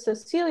 So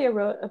Cecilia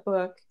wrote a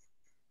book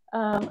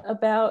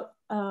about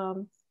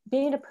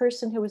being a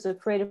person who was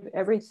afraid of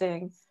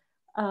everything,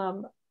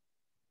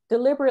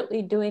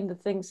 deliberately doing the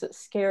things that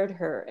scared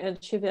her.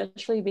 And she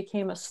eventually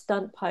became a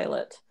stunt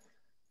pilot.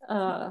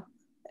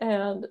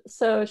 And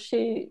so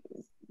she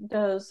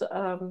does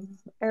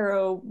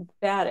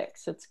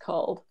aerobatics, it's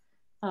called.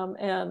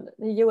 And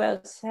the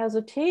US has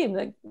a team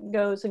that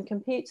goes and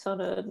competes on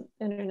an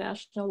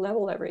international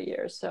level every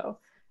year. So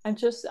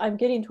I'm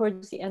getting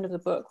towards the end of the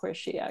book where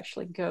she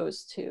actually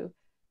goes to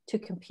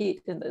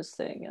compete in this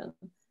thing.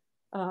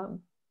 And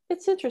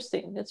it's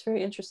interesting. It's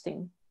very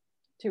interesting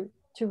to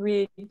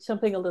read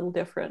something a little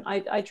different.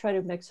 I try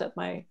to mix up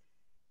my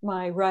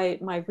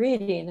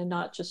reading and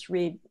not just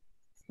read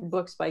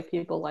books by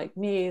people like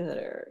me that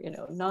are,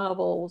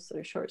 novels, that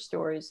are short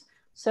stories.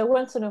 So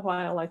once in a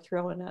while, I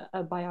throw in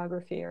a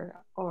biography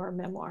or a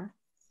memoir.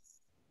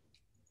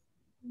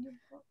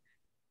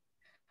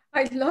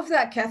 I love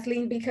that,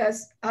 Kathleen,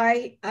 because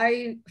I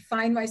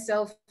find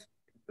myself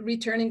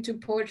returning to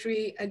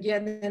poetry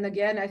again and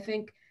again. I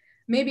think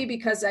maybe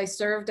because I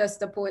served as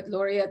the Poet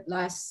Laureate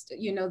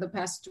the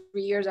past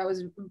 3 years, I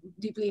was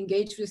deeply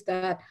engaged with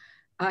that.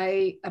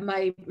 My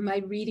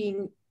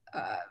reading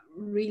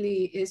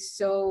really is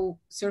so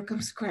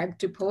circumscribed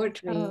to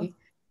poetry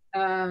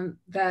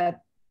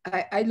that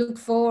I look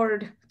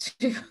forward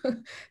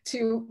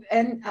to,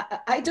 and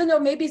I don't know,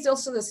 maybe it's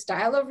also the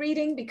style of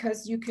reading,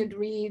 because you could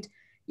read,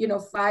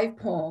 5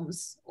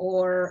 poems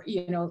or,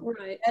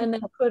 right, and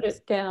then put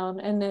it down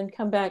and then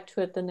come back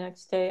to it the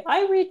next day.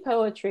 I read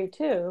poetry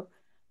too,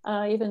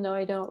 even though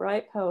I don't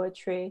write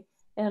poetry.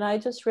 And I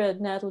just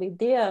read Natalie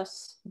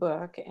Diaz's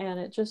book, and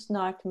it just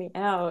knocked me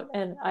out.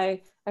 And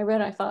I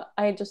thought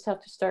I just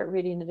have to start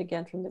reading it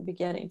again from the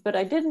beginning. But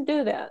I didn't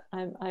do that.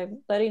 I'm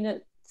letting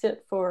it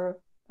sit for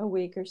a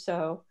week or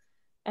so,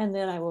 and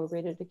then I will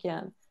read it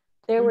again.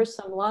 There were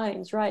some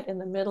lines right in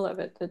the middle of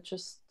it that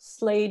just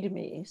slayed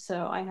me.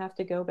 So I have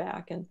to go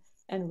back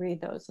and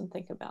read those and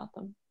think about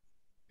them.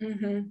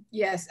 Mm-hmm.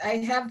 Yes, I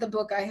have the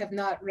book. I have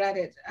not read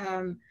it.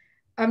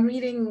 I'm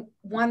reading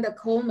Wanda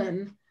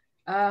Coleman.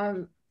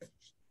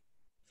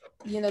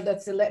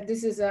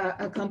 this is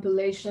a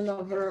compilation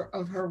of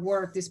her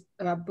work. This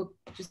book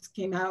just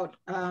came out,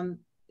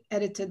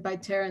 edited by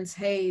Terrence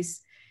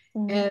Hayes.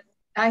 Mm-hmm. And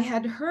I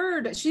had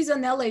heard, she's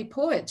an LA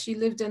poet. She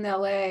lived in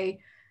LA,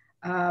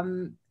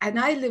 and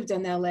I lived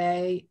in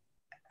LA.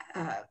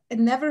 I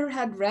never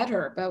had read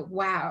her, but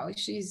wow,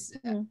 she's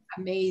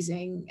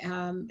amazing.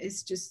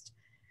 It's just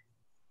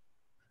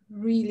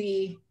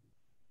really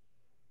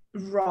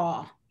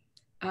raw.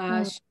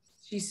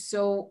 She's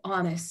so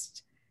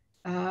honest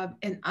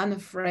and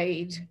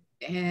unafraid,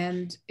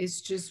 and it's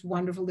just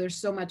wonderful. There's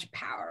so much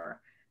power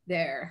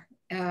there.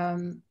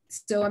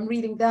 So I'm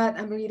reading that.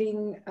 I'm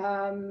reading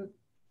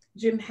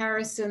Jim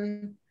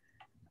Harrison,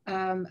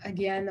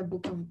 again, a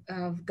book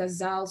of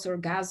ghazals or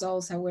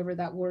ghazals, however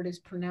that word is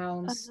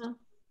pronounced.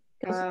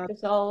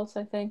 Ghazals,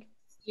 I think.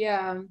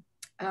 Yeah.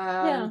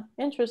 Yeah,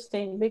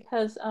 interesting,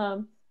 because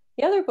the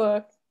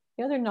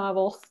other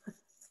novel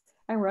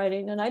I'm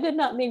writing, and I did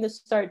not mean to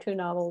start 2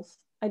 novels.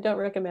 I don't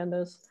recommend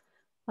this.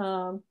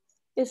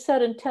 Is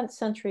set in 10th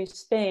century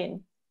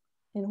Spain,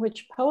 in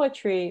which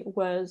poetry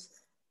was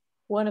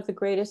one of the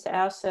greatest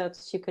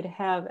assets you could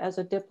have as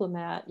a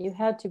diplomat. You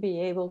had to be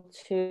able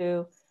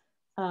to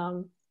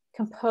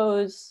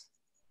compose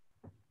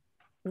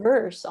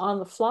verse on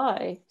the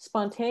fly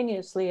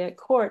spontaneously at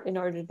court in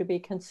order to be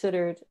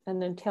considered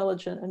an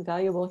intelligent and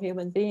valuable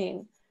human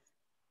being.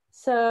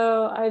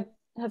 So I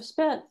have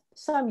spent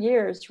some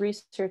years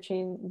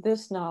researching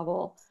this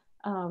novel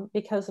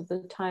because of the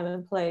time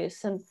and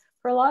place. And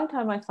for a long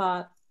time I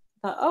thought,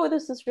 oh,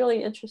 this is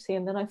really interesting.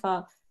 And then I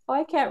thought, oh,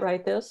 I can't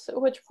write this.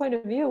 Which point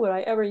of view would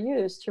I ever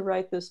use to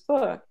write this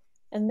book?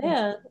 And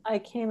then I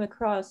came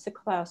across a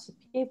class of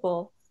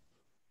people,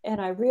 and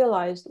I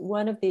realized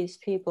one of these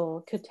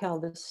people could tell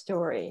this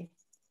story.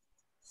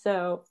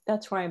 So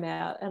that's where I'm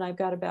at. And I've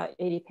got about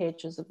 80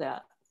 pages of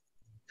that.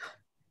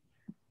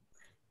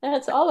 And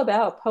it's all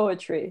about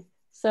poetry.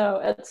 So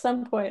at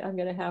some point, I'm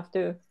going to have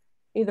to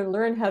either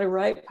learn how to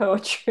write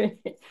poetry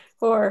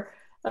or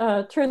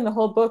turn the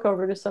whole book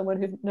over to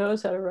someone who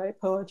knows how to write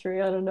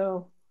poetry. I don't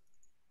know.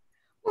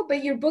 Well,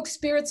 but your book,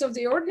 Spirits of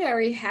the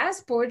Ordinary,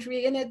 has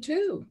poetry in it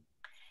too.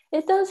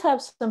 It does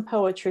have some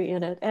poetry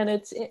in it, and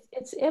it's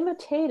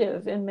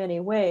imitative in many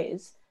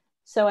ways.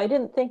 So I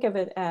didn't think of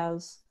it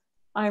as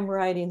I'm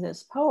writing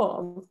this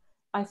poem.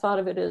 I thought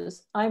of it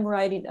as I'm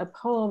writing a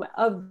poem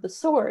of the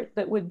sort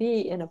that would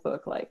be in a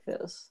book like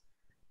this.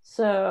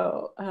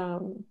 So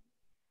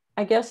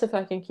I guess if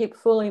I can keep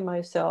fooling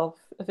myself,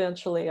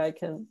 eventually I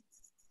can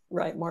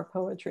write more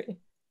poetry.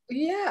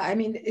 Yeah, I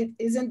mean,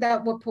 isn't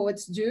that what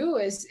poets do?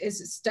 Is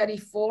study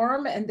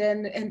form and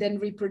then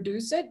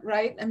reproduce it,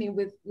 right? I mean,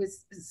 with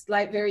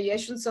slight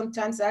variations,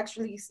 sometimes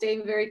actually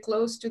staying very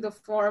close to the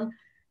form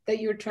that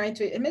you're trying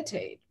to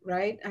imitate,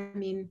 right? I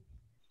mean,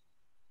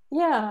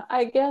 yeah,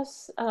 I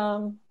guess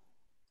I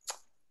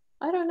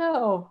don't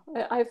know.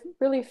 I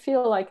really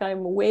feel like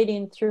I'm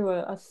wading through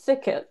a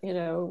thicket, you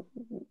know,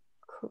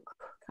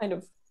 kind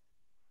of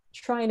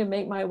trying to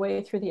make my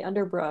way through the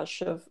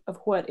underbrush of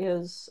what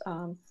is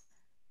an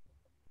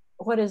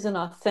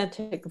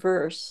authentic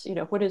verse, you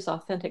know, what is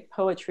authentic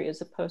poetry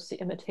as opposed to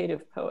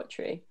imitative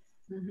poetry.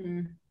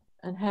 Mm-hmm.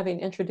 And having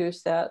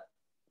introduced that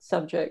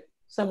subject,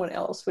 someone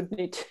else would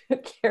need to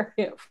carry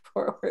it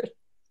forward.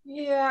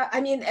 Yeah,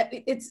 I mean,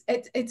 it's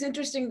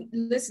interesting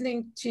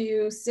listening to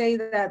you say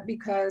that,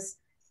 because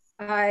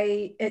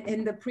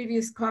in the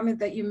previous comment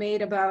that you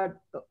made about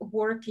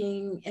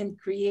working and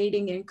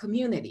creating in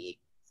community,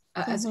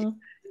 as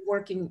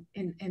working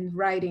and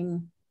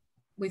writing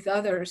with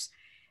others.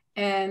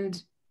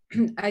 And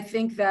I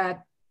think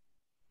that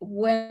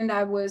when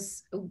I'm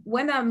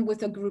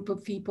with a group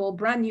of people,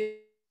 brand new,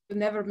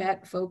 never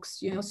met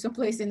folks, you know,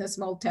 someplace in a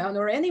small town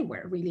or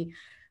anywhere really,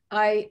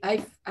 I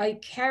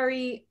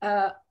carry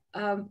a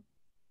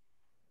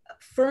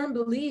firm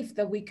belief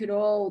that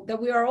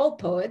we are all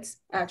poets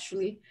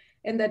actually,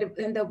 and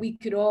that we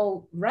could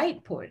all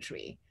write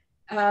poetry,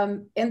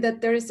 and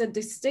that there is a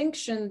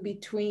distinction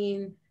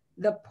between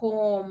the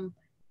poem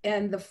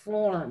and the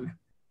form,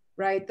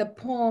 right? The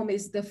poem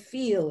is the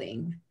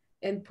feeling,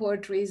 and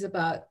poetry is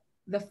about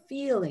the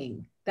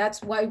feeling.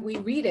 That's why we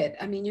read it.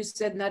 I mean, you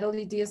said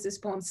Natalie Diaz's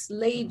poem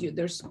slayed you.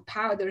 There's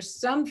power, there's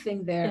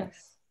something there.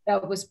 Yes.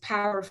 That was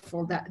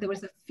powerful, that there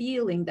was a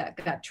feeling that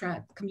got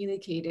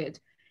communicated.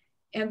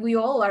 And we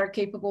all are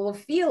capable of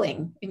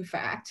feeling, in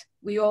fact.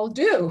 We all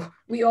do.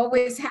 We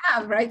always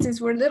have, right, since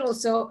we're little.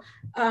 So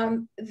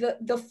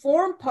the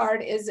form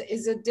part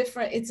is a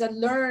different, it's a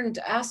learned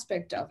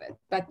aspect of it.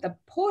 But the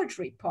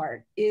poetry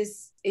part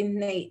is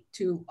innate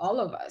to all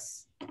of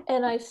us.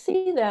 And I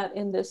see that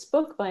in this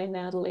book by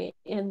Natalie,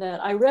 in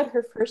that I read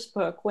her first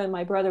book when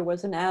my brother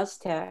was an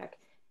Aztec.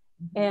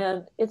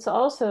 And it's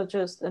also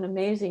just an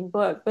amazing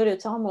book, but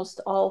it's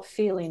almost all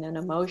feeling and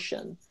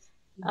emotion.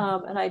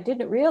 And I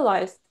didn't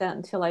realize that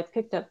until I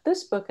picked up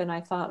this book, and I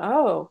thought,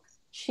 oh,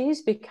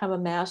 she's become a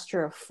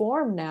master of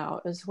form now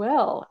as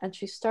well. And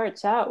she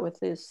starts out with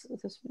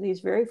these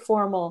very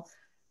formal,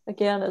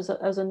 again, as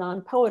a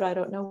non-poet, I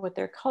don't know what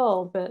they're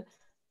called, but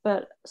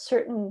but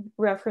certain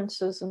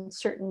references and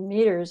certain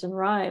meters and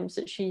rhymes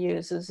that she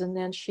uses, and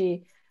then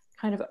she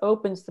kind of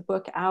opens the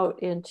book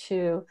out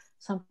into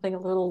something a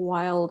little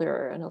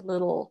wilder and a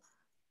little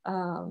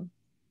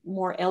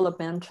more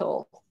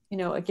elemental. You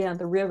know, again,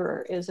 the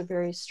river is a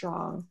very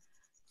strong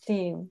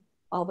theme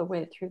all the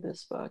way through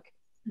this book.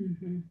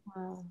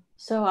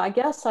 So I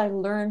guess I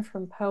learn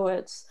from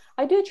poets.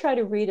 I do try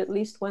to read at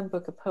least one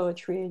book of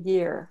poetry a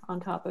year on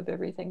top of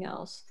everything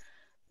else,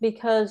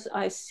 because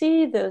I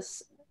see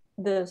this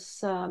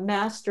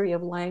mastery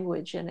of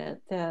language in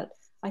it that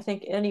I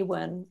think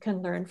anyone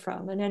can learn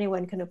from, and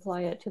anyone can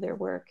apply it to their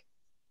work.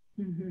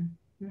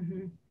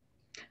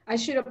 I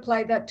should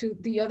apply that to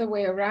the other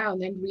way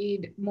around and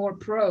read more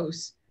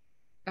prose.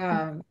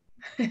 You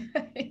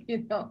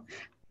know.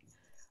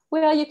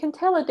 Well, you can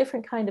tell a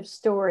different kind of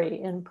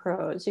story in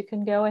prose. You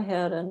can go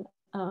ahead and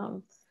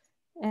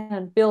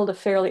build a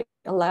fairly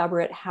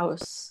elaborate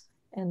house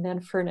and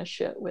then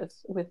furnish it with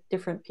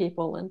different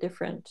people and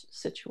different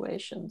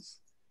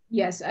situations.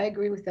 Yes, I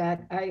agree with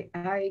that.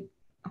 I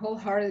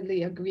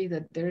wholeheartedly agree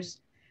that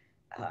there's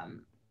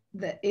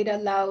that it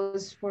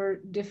allows for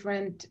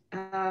different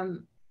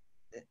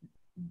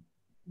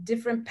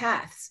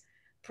paths.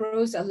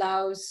 Prose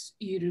allows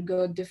you to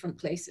go different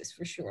places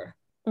for sure.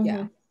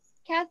 Yeah.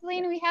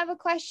 Kathleen, we have a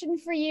question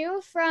for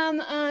you from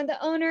the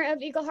owner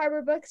of Eagle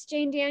Harbor Books,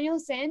 Jane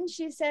Danielson.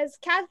 She says,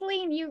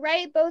 Kathleen, you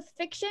write both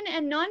fiction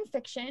and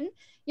nonfiction.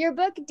 Your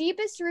book,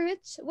 Deepest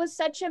Roots, was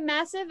such a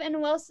massive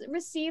and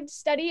well-received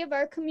study of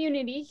our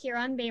community here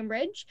on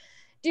Bainbridge.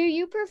 Do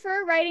you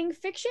prefer writing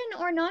fiction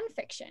or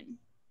nonfiction?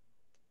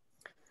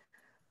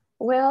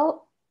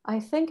 Well, I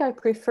think I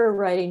prefer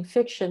writing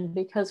fiction,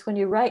 because when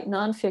you write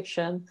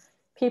nonfiction,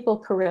 people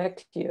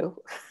correct you.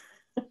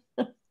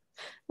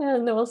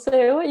 And they'll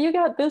say, oh, you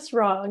got this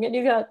wrong, and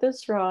you got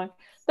this wrong.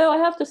 Though I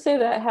have to say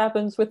that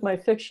happens with my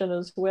fiction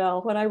as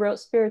well. When I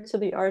wrote Spirits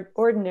of the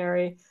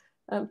Ordinary,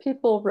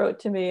 people wrote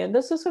to me, and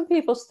this is when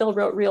people still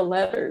wrote real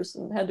letters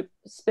and had to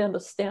spend a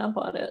stamp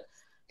on it,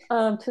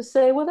 to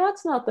say, well,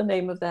 that's not the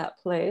name of that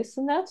place,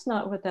 and that's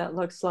not what that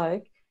looks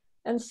like.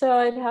 And so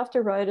I'd have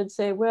to write and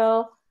say,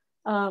 well,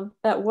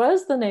 that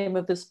was the name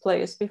of this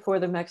place before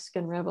the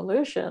Mexican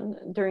Revolution,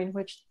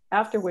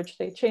 after which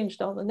they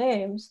changed all the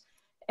names.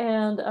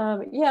 And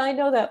yeah, I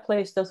know that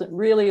place doesn't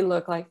really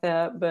look like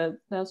that, but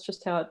that's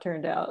just how it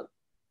turned out.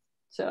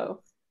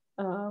 So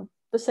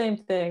the same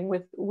thing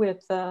with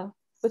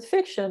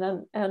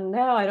fiction, and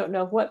now I don't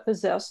know what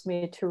possessed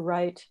me to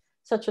write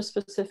such a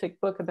specific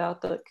book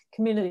about the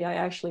community I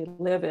actually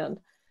live in.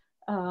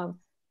 And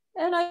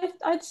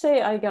I'd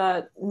say I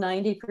got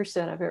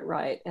 90% of it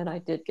right, and I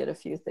did get a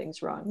few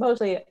things wrong.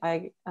 Mostly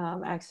I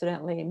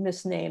accidentally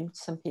misnamed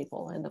some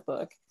people in the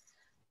book.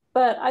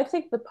 But I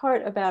think the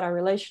part about our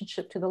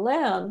relationship to the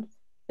land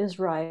is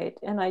right.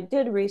 And I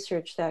did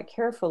research that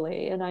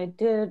carefully. And I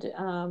did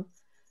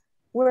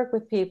work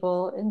with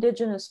people,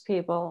 indigenous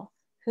people,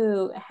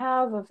 who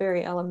have a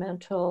very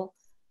elemental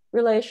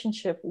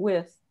relationship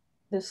with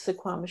this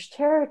Suquamish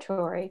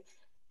territory.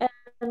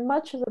 And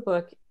much of the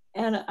book,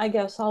 and I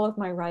guess all of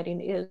my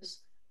writing,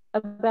 is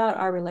about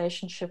our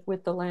relationship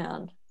with the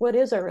land. What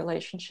is our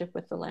relationship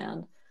with the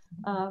land?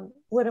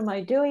 What am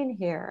I doing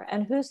here?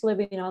 And who's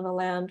living on the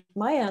land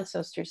my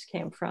ancestors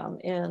came from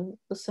in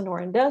the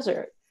Sonoran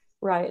Desert,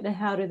 right? And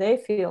how do they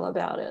feel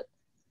about it?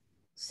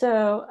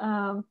 So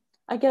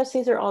I guess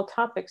these are all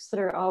topics that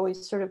are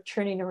always sort of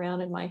churning around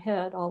in my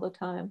head all the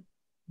time.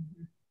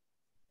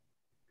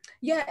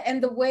 Yeah,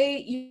 and the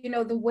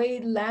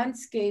way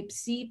landscape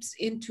seeps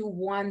into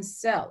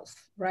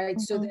oneself, right?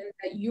 So then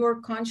that your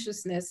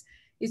consciousness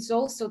is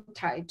also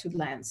tied to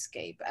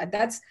landscape.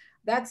 That's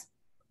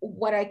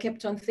what I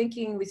kept on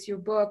thinking with your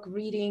book,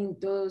 reading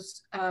the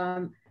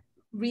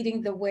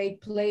way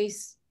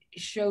place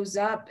shows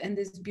up, and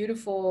this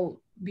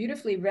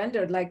beautifully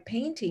rendered, like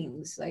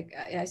paintings, like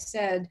I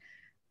said,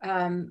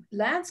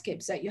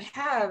 landscapes that you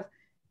have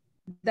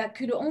that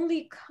could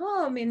only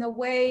come in a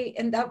way,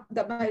 and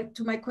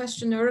to my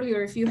question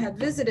earlier, if you had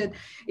visited,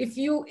 if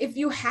you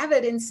have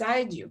it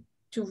inside you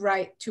to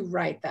write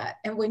that.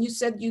 And when you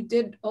said you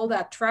did all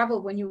that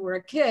travel when you were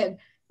a kid,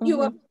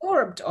 you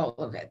absorbed all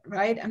of it,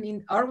 right? I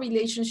mean, our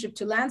relationship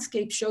to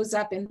landscape shows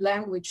up in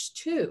language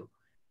too,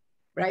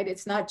 right?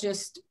 It's not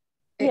just...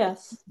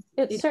 Yes,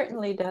 it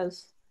certainly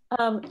does.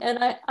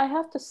 And I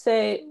have to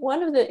say,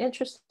 one of the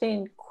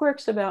interesting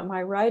quirks about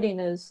my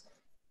writing is,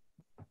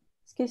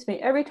 excuse me,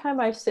 every time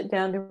I sit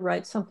down to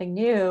write something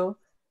new,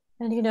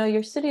 and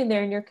you're sitting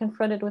there and you're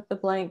confronted with the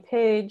blank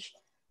page,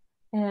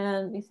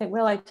 and you think,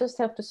 well, I just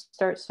have to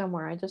start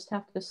somewhere. I just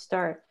have to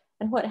start.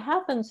 And what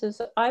happens is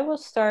I will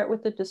start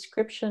with a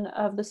description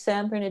of the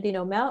San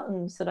Bernardino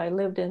Mountains that I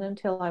lived in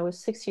until I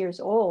was 6 years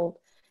old.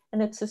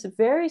 And it's this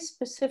very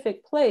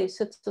specific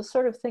place. It's the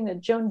sort of thing that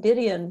Joan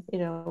Didion,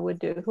 would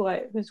do,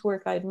 whose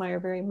work I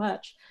admire very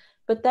much.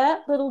 But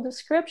that little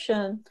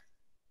description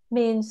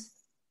means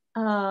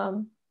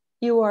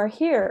you are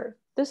here.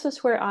 This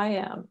is where I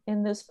am,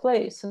 in this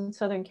place in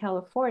Southern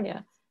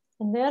California.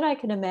 And then I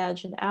can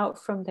imagine out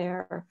from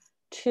there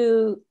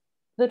to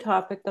the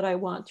topic that I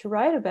want to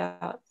write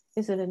about.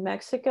 Is it in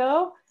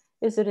Mexico?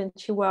 Is it in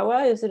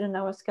Chihuahua? Is it in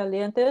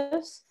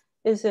Aguascalientes?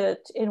 Is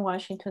it in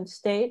Washington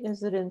State?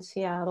 Is it in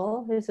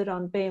Seattle? Is it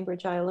on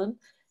Bainbridge Island?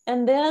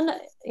 And then,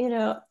 you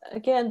know,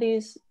 again,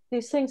 these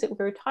things that we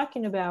were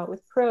talking about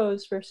with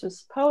prose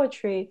versus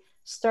poetry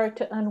start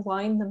to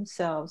unwind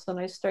themselves, and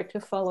I start to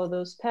follow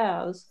those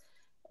paths.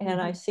 And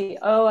I see,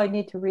 oh, I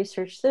need to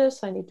research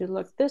this, I need to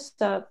look this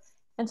up.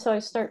 And so I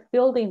start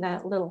building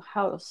that little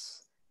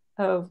house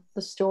of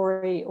the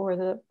story or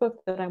the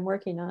book that I'm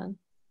working on.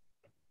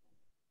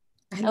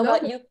 How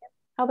about you?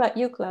 How about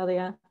you,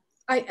 Claudia?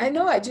 I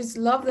know, I just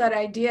love that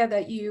idea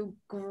that you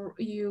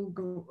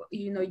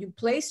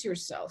place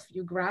yourself,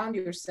 you ground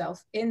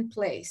yourself in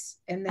place,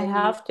 and then I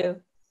have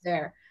to.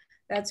 There.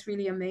 That's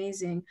really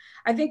amazing.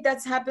 I think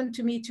that's happened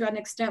to me to an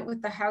extent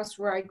with the house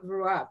where I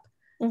grew up.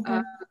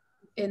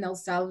 In El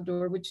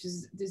Salvador, which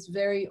is this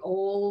very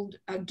old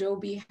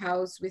adobe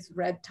house with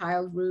red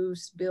tile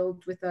roofs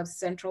built with a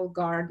central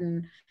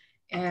garden.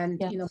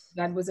 And, you know,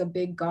 that was a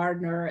big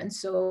gardener. And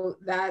so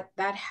that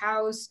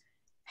house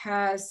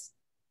has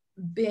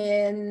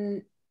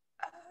been,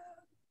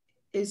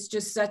 is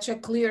just such a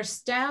clear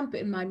stamp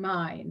in my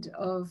mind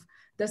of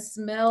the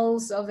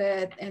smells of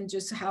it, and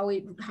just how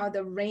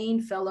the rain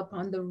fell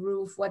upon the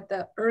roof, what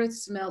the earth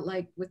smelled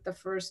like with the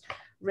first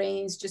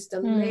rains, just a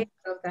layer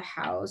of the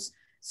house.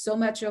 So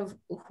much of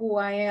who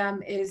I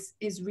am is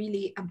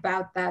really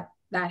about that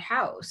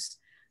house.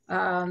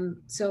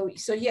 So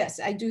yes,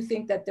 I do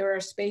think that there are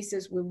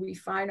spaces where we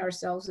find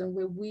ourselves, and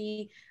where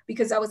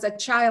because I was a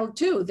child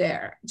too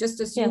there,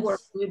 just as you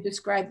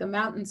described the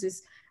mountains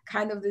is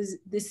kind of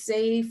this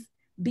safe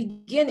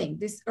beginning,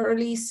 this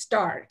early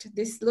start,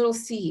 this little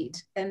seed,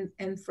 and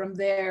from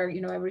there,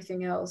 you know,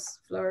 everything else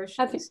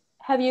flourishes.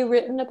 Have you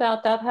written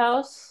about that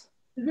house?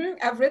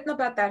 I've written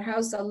about that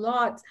house a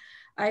lot.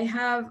 I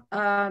have,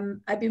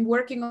 I've been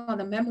working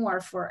on a memoir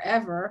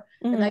forever,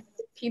 and I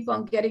keep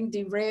on getting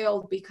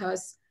derailed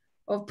because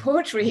of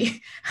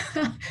poetry.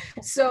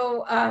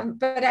 So,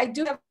 but I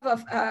do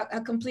have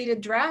a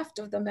completed draft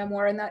of the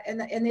memoir, and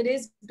it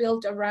is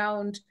built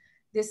around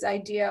this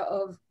idea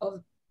of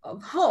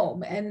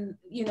home. And,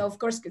 you know, of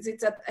course, because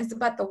it's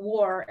about the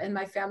war and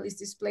my family's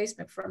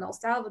displacement from El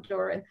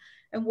Salvador,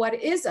 and what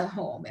is a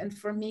home. And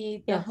for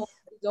me, the home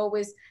is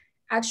always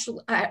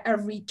actual a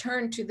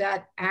return to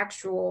that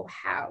actual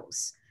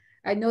house.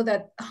 I know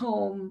that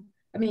home,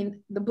 I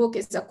mean, the book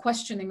is a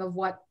questioning of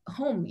what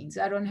home means.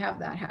 I don't have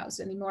that house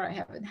anymore. I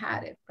haven't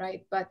had it,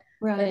 right? But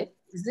it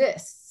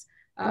exists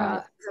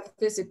as a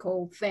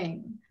physical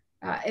thing,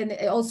 and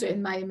also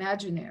in my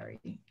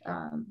imaginary.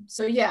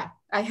 So yeah,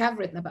 I have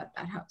written about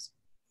that house.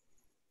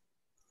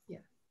 Yeah.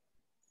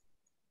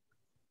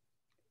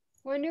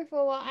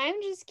 Wonderful. Well, I'm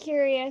just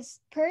curious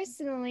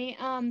personally,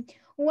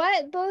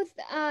 what both,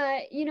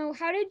 you know,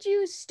 how did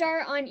you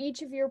start on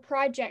each of your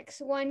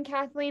projects? One,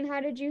 Kathleen, how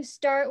did you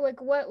start?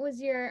 Like, what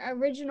was your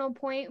original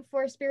point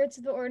for Spirits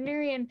of the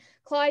Ordinary? And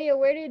Claudia,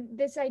 where did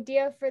this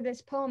idea for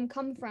this poem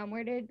come from?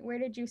 Where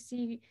did you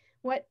see,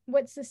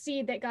 what's the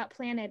seed that got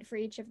planted for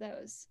each of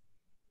those?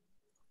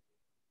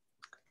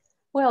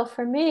 Well,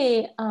 for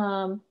me,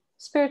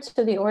 Spirits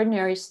of the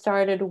Ordinary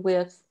started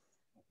with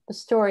the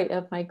story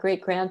of my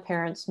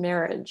great-grandparents'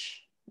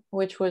 marriage,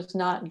 which was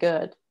not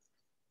good.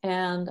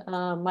 And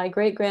my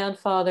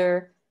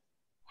great-grandfather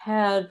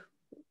had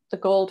the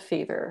gold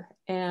fever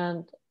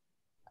and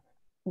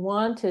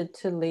wanted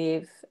to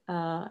leave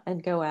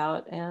and go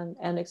out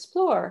and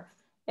explore,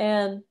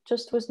 and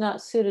just was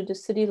not suited to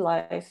city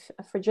life.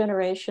 For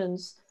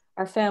generations,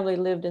 our family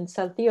lived in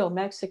Saltillo,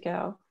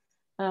 Mexico,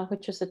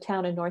 which is a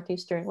town in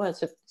northeastern, well,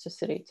 it's a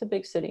city, it's a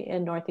big city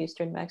in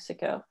northeastern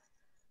Mexico.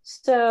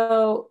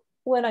 So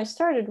when I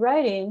started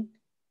writing,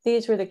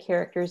 these were the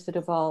characters that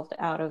evolved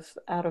out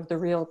of the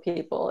real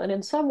people. And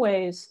in some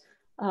ways,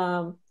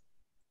 my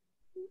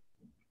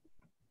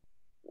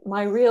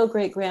real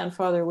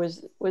great-grandfather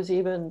was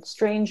even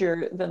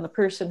stranger than the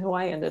person who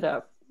I ended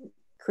up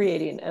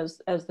creating as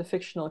the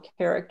fictional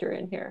character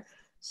in here.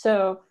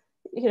 So,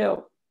 you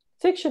know,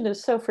 fiction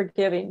is so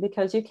forgiving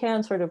because you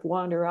can sort of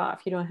wander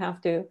off. You don't have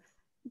to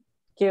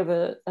give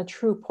a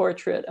true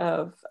portrait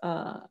of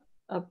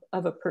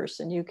a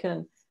person. You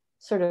can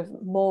sort of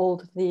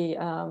mold the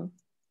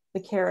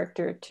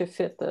character to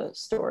fit the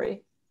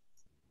story.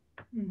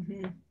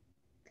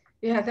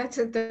 Yeah,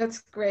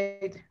 that's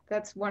great.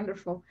 That's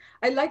wonderful.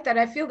 I like that.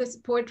 I feel this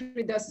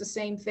poetry does the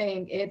same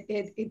thing.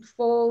 It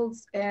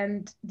folds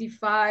and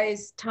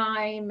defies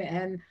time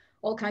and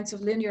all kinds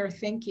of linear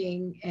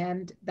thinking,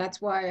 and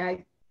that's why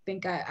I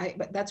think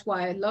that's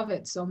why I love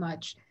it so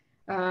much.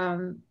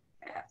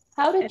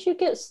 How did you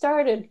get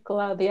started,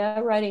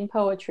 Claudia, writing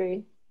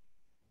poetry?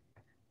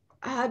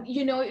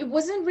 You know, it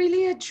wasn't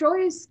really a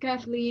choice,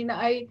 Kathleen.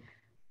 I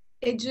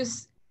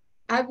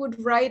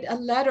would write a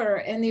letter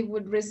and it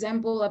would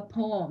resemble a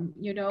poem,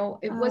 you know.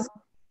 It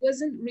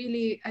wasn't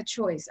really a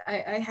choice.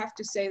 I have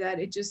to say that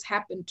it just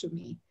happened to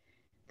me.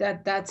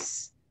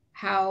 That's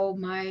how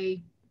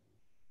I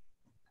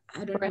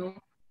don't know,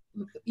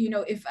 you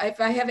know, if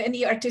I have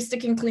any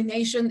artistic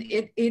inclination,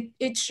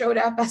 it showed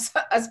up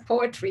as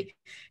poetry.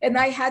 And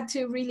I had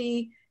to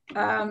really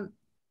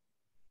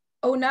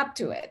own up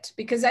to it,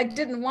 because I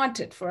didn't want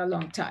it for a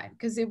long time,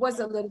 because it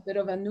was a little bit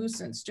of a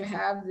nuisance to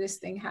have this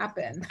thing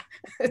happen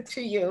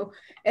to you.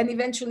 And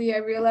eventually I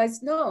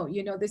realized, no,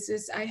 you know,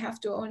 I have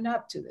to own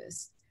up to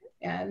this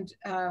and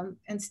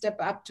step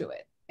up to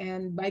it.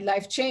 And my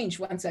life changed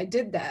once I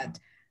did that.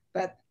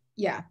 But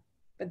yeah,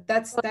 but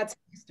that's how I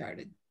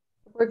started.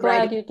 We're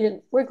glad you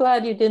didn't. We're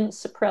glad you didn't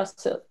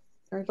suppress it.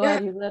 We're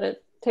glad you let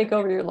it take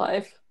over your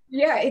life.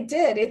 Yeah, it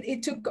did.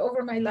 It took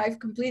over my life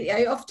completely.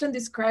 I often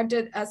described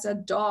it as a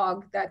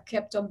dog that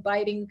kept on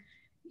biting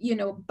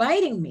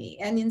me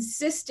and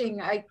insisting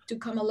to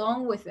come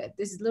along with it.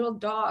 This little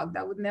dog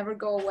that would never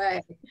go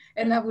away,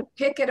 and I would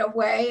kick it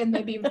away and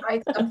maybe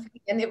write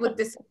something, and it would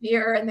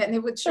disappear, and then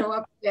it would show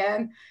up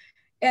again.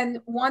 And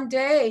one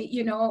day,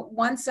 you know,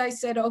 once I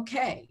said,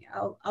 okay,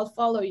 I'll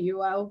follow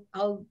you.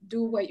 I'll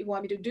do what you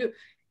want me to do.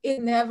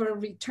 It never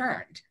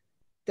returned.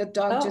 The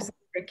dog just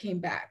never came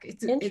back.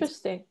 It's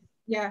interesting.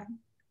 Yeah.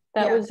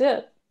 That was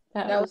it.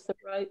 That was the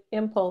right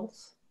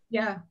impulse.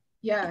 Yeah.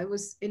 Yeah. It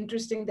was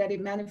interesting that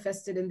it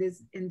manifested in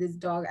this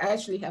dog. I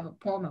actually have a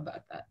poem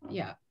about that.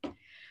 Yeah.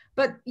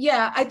 But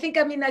yeah, I think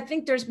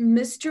there's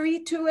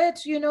mystery to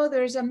it. You know,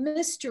 there's a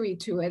mystery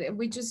to it. And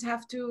we just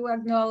have to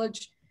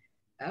acknowledge,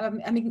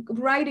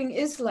 writing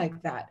is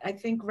like that. I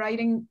think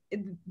writing,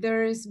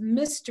 there is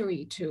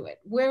mystery to it,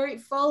 where it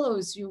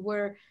follows you,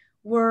 where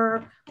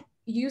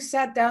you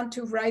sat down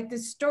to write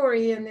this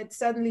story and it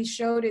suddenly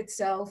showed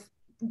itself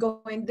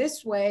going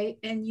this way,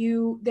 and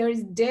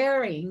there's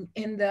daring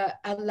in the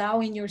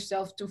allowing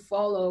yourself to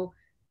follow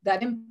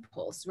that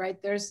impulse,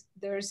 right? There's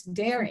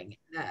daring in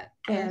that.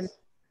 Yes.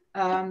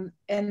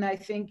 And I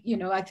think,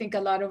 I think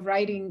a lot of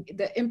writing,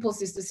 the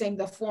impulse is the same,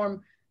 the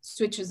form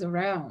switches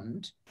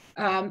around.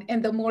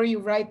 And the more you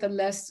write, the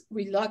less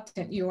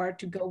reluctant you are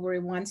to go where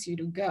it wants you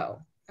to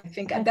go. I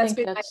think that's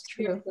been my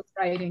experience with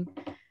writing.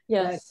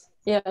 Yes.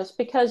 Yes,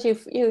 because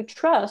you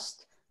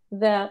trust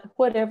that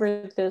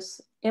whatever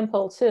this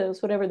impulse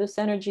is, whatever this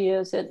energy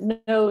is, it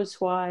knows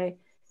why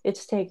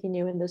it's taking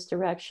you in this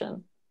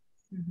direction.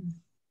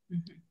 Mm-hmm.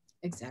 Mm-hmm.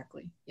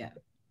 Exactly. Yeah.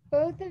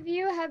 Both of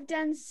you have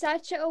done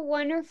such a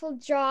wonderful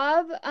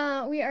job.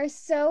 We are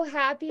so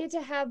happy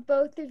to have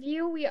both of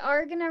you. We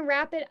are going to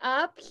wrap it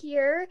up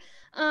here.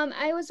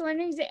 I was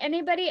wondering, does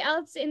anybody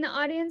else in the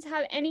audience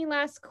have any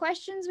last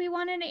questions we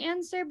wanted to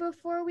answer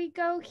before we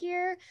go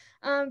here?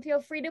 Feel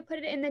free to put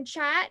it in the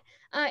chat.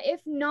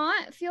 If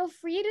not, feel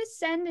free to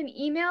send an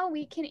email.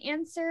 We can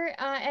answer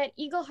at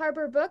Eagle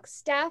Harbor Books,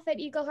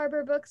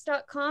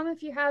 staff@eagleharbourbooks.com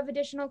if you have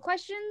additional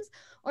questions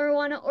or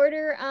want to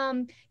order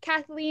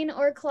Kathleen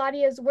or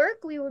Claudia's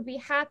work. We would be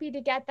happy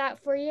to get that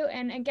for you.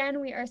 And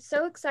again, we are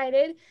so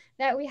excited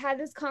that we had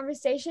this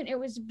conversation. It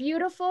was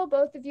beautiful.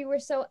 Both of you were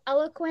so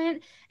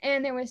eloquent,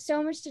 and there was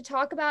so much to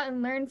talk about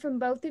and learn from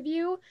both of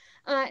you.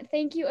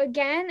 Thank you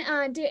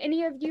again. Do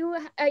any of you,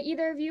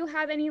 either of you,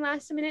 have any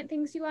last minute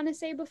things you want to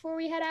say before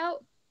we head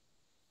out?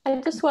 I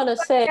just want to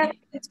say,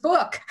 it's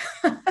book.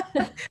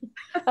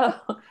 Oh,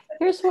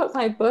 here's what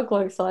my book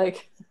looks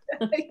like.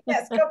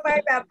 Yes, go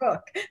buy that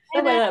book.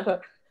 Go buy that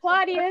book.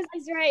 Claudia's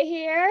is right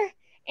here,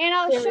 and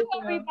I'll show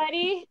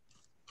everybody.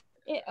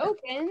 It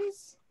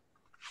opens.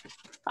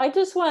 I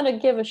just want to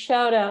give a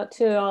shout out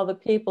to all the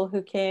people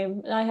who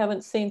came. I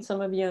haven't seen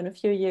some of you in a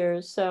few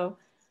years, so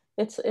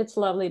it's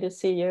lovely to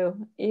see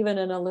you, even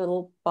in a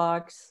little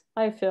box.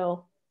 Hi,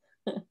 Phil.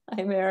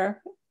 Hi,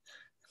 Mara.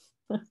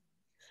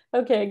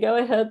 Okay, go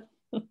ahead,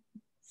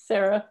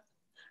 Sarah.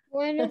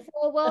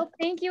 Wonderful. Well,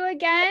 thank you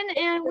again,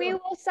 and we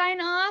will sign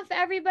off.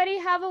 Everybody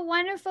have a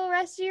wonderful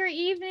rest of your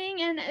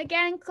evening. And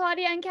again,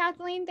 Claudia and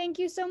Kathleen, thank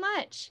you so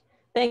much.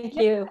 Thank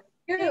you.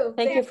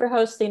 Thank you for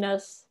hosting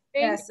us.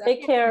 Yes.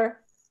 Take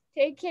care.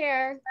 Take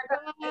care.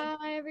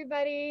 Bye,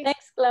 everybody.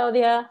 Thanks,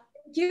 Claudia.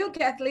 Thank you,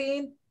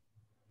 Kathleen.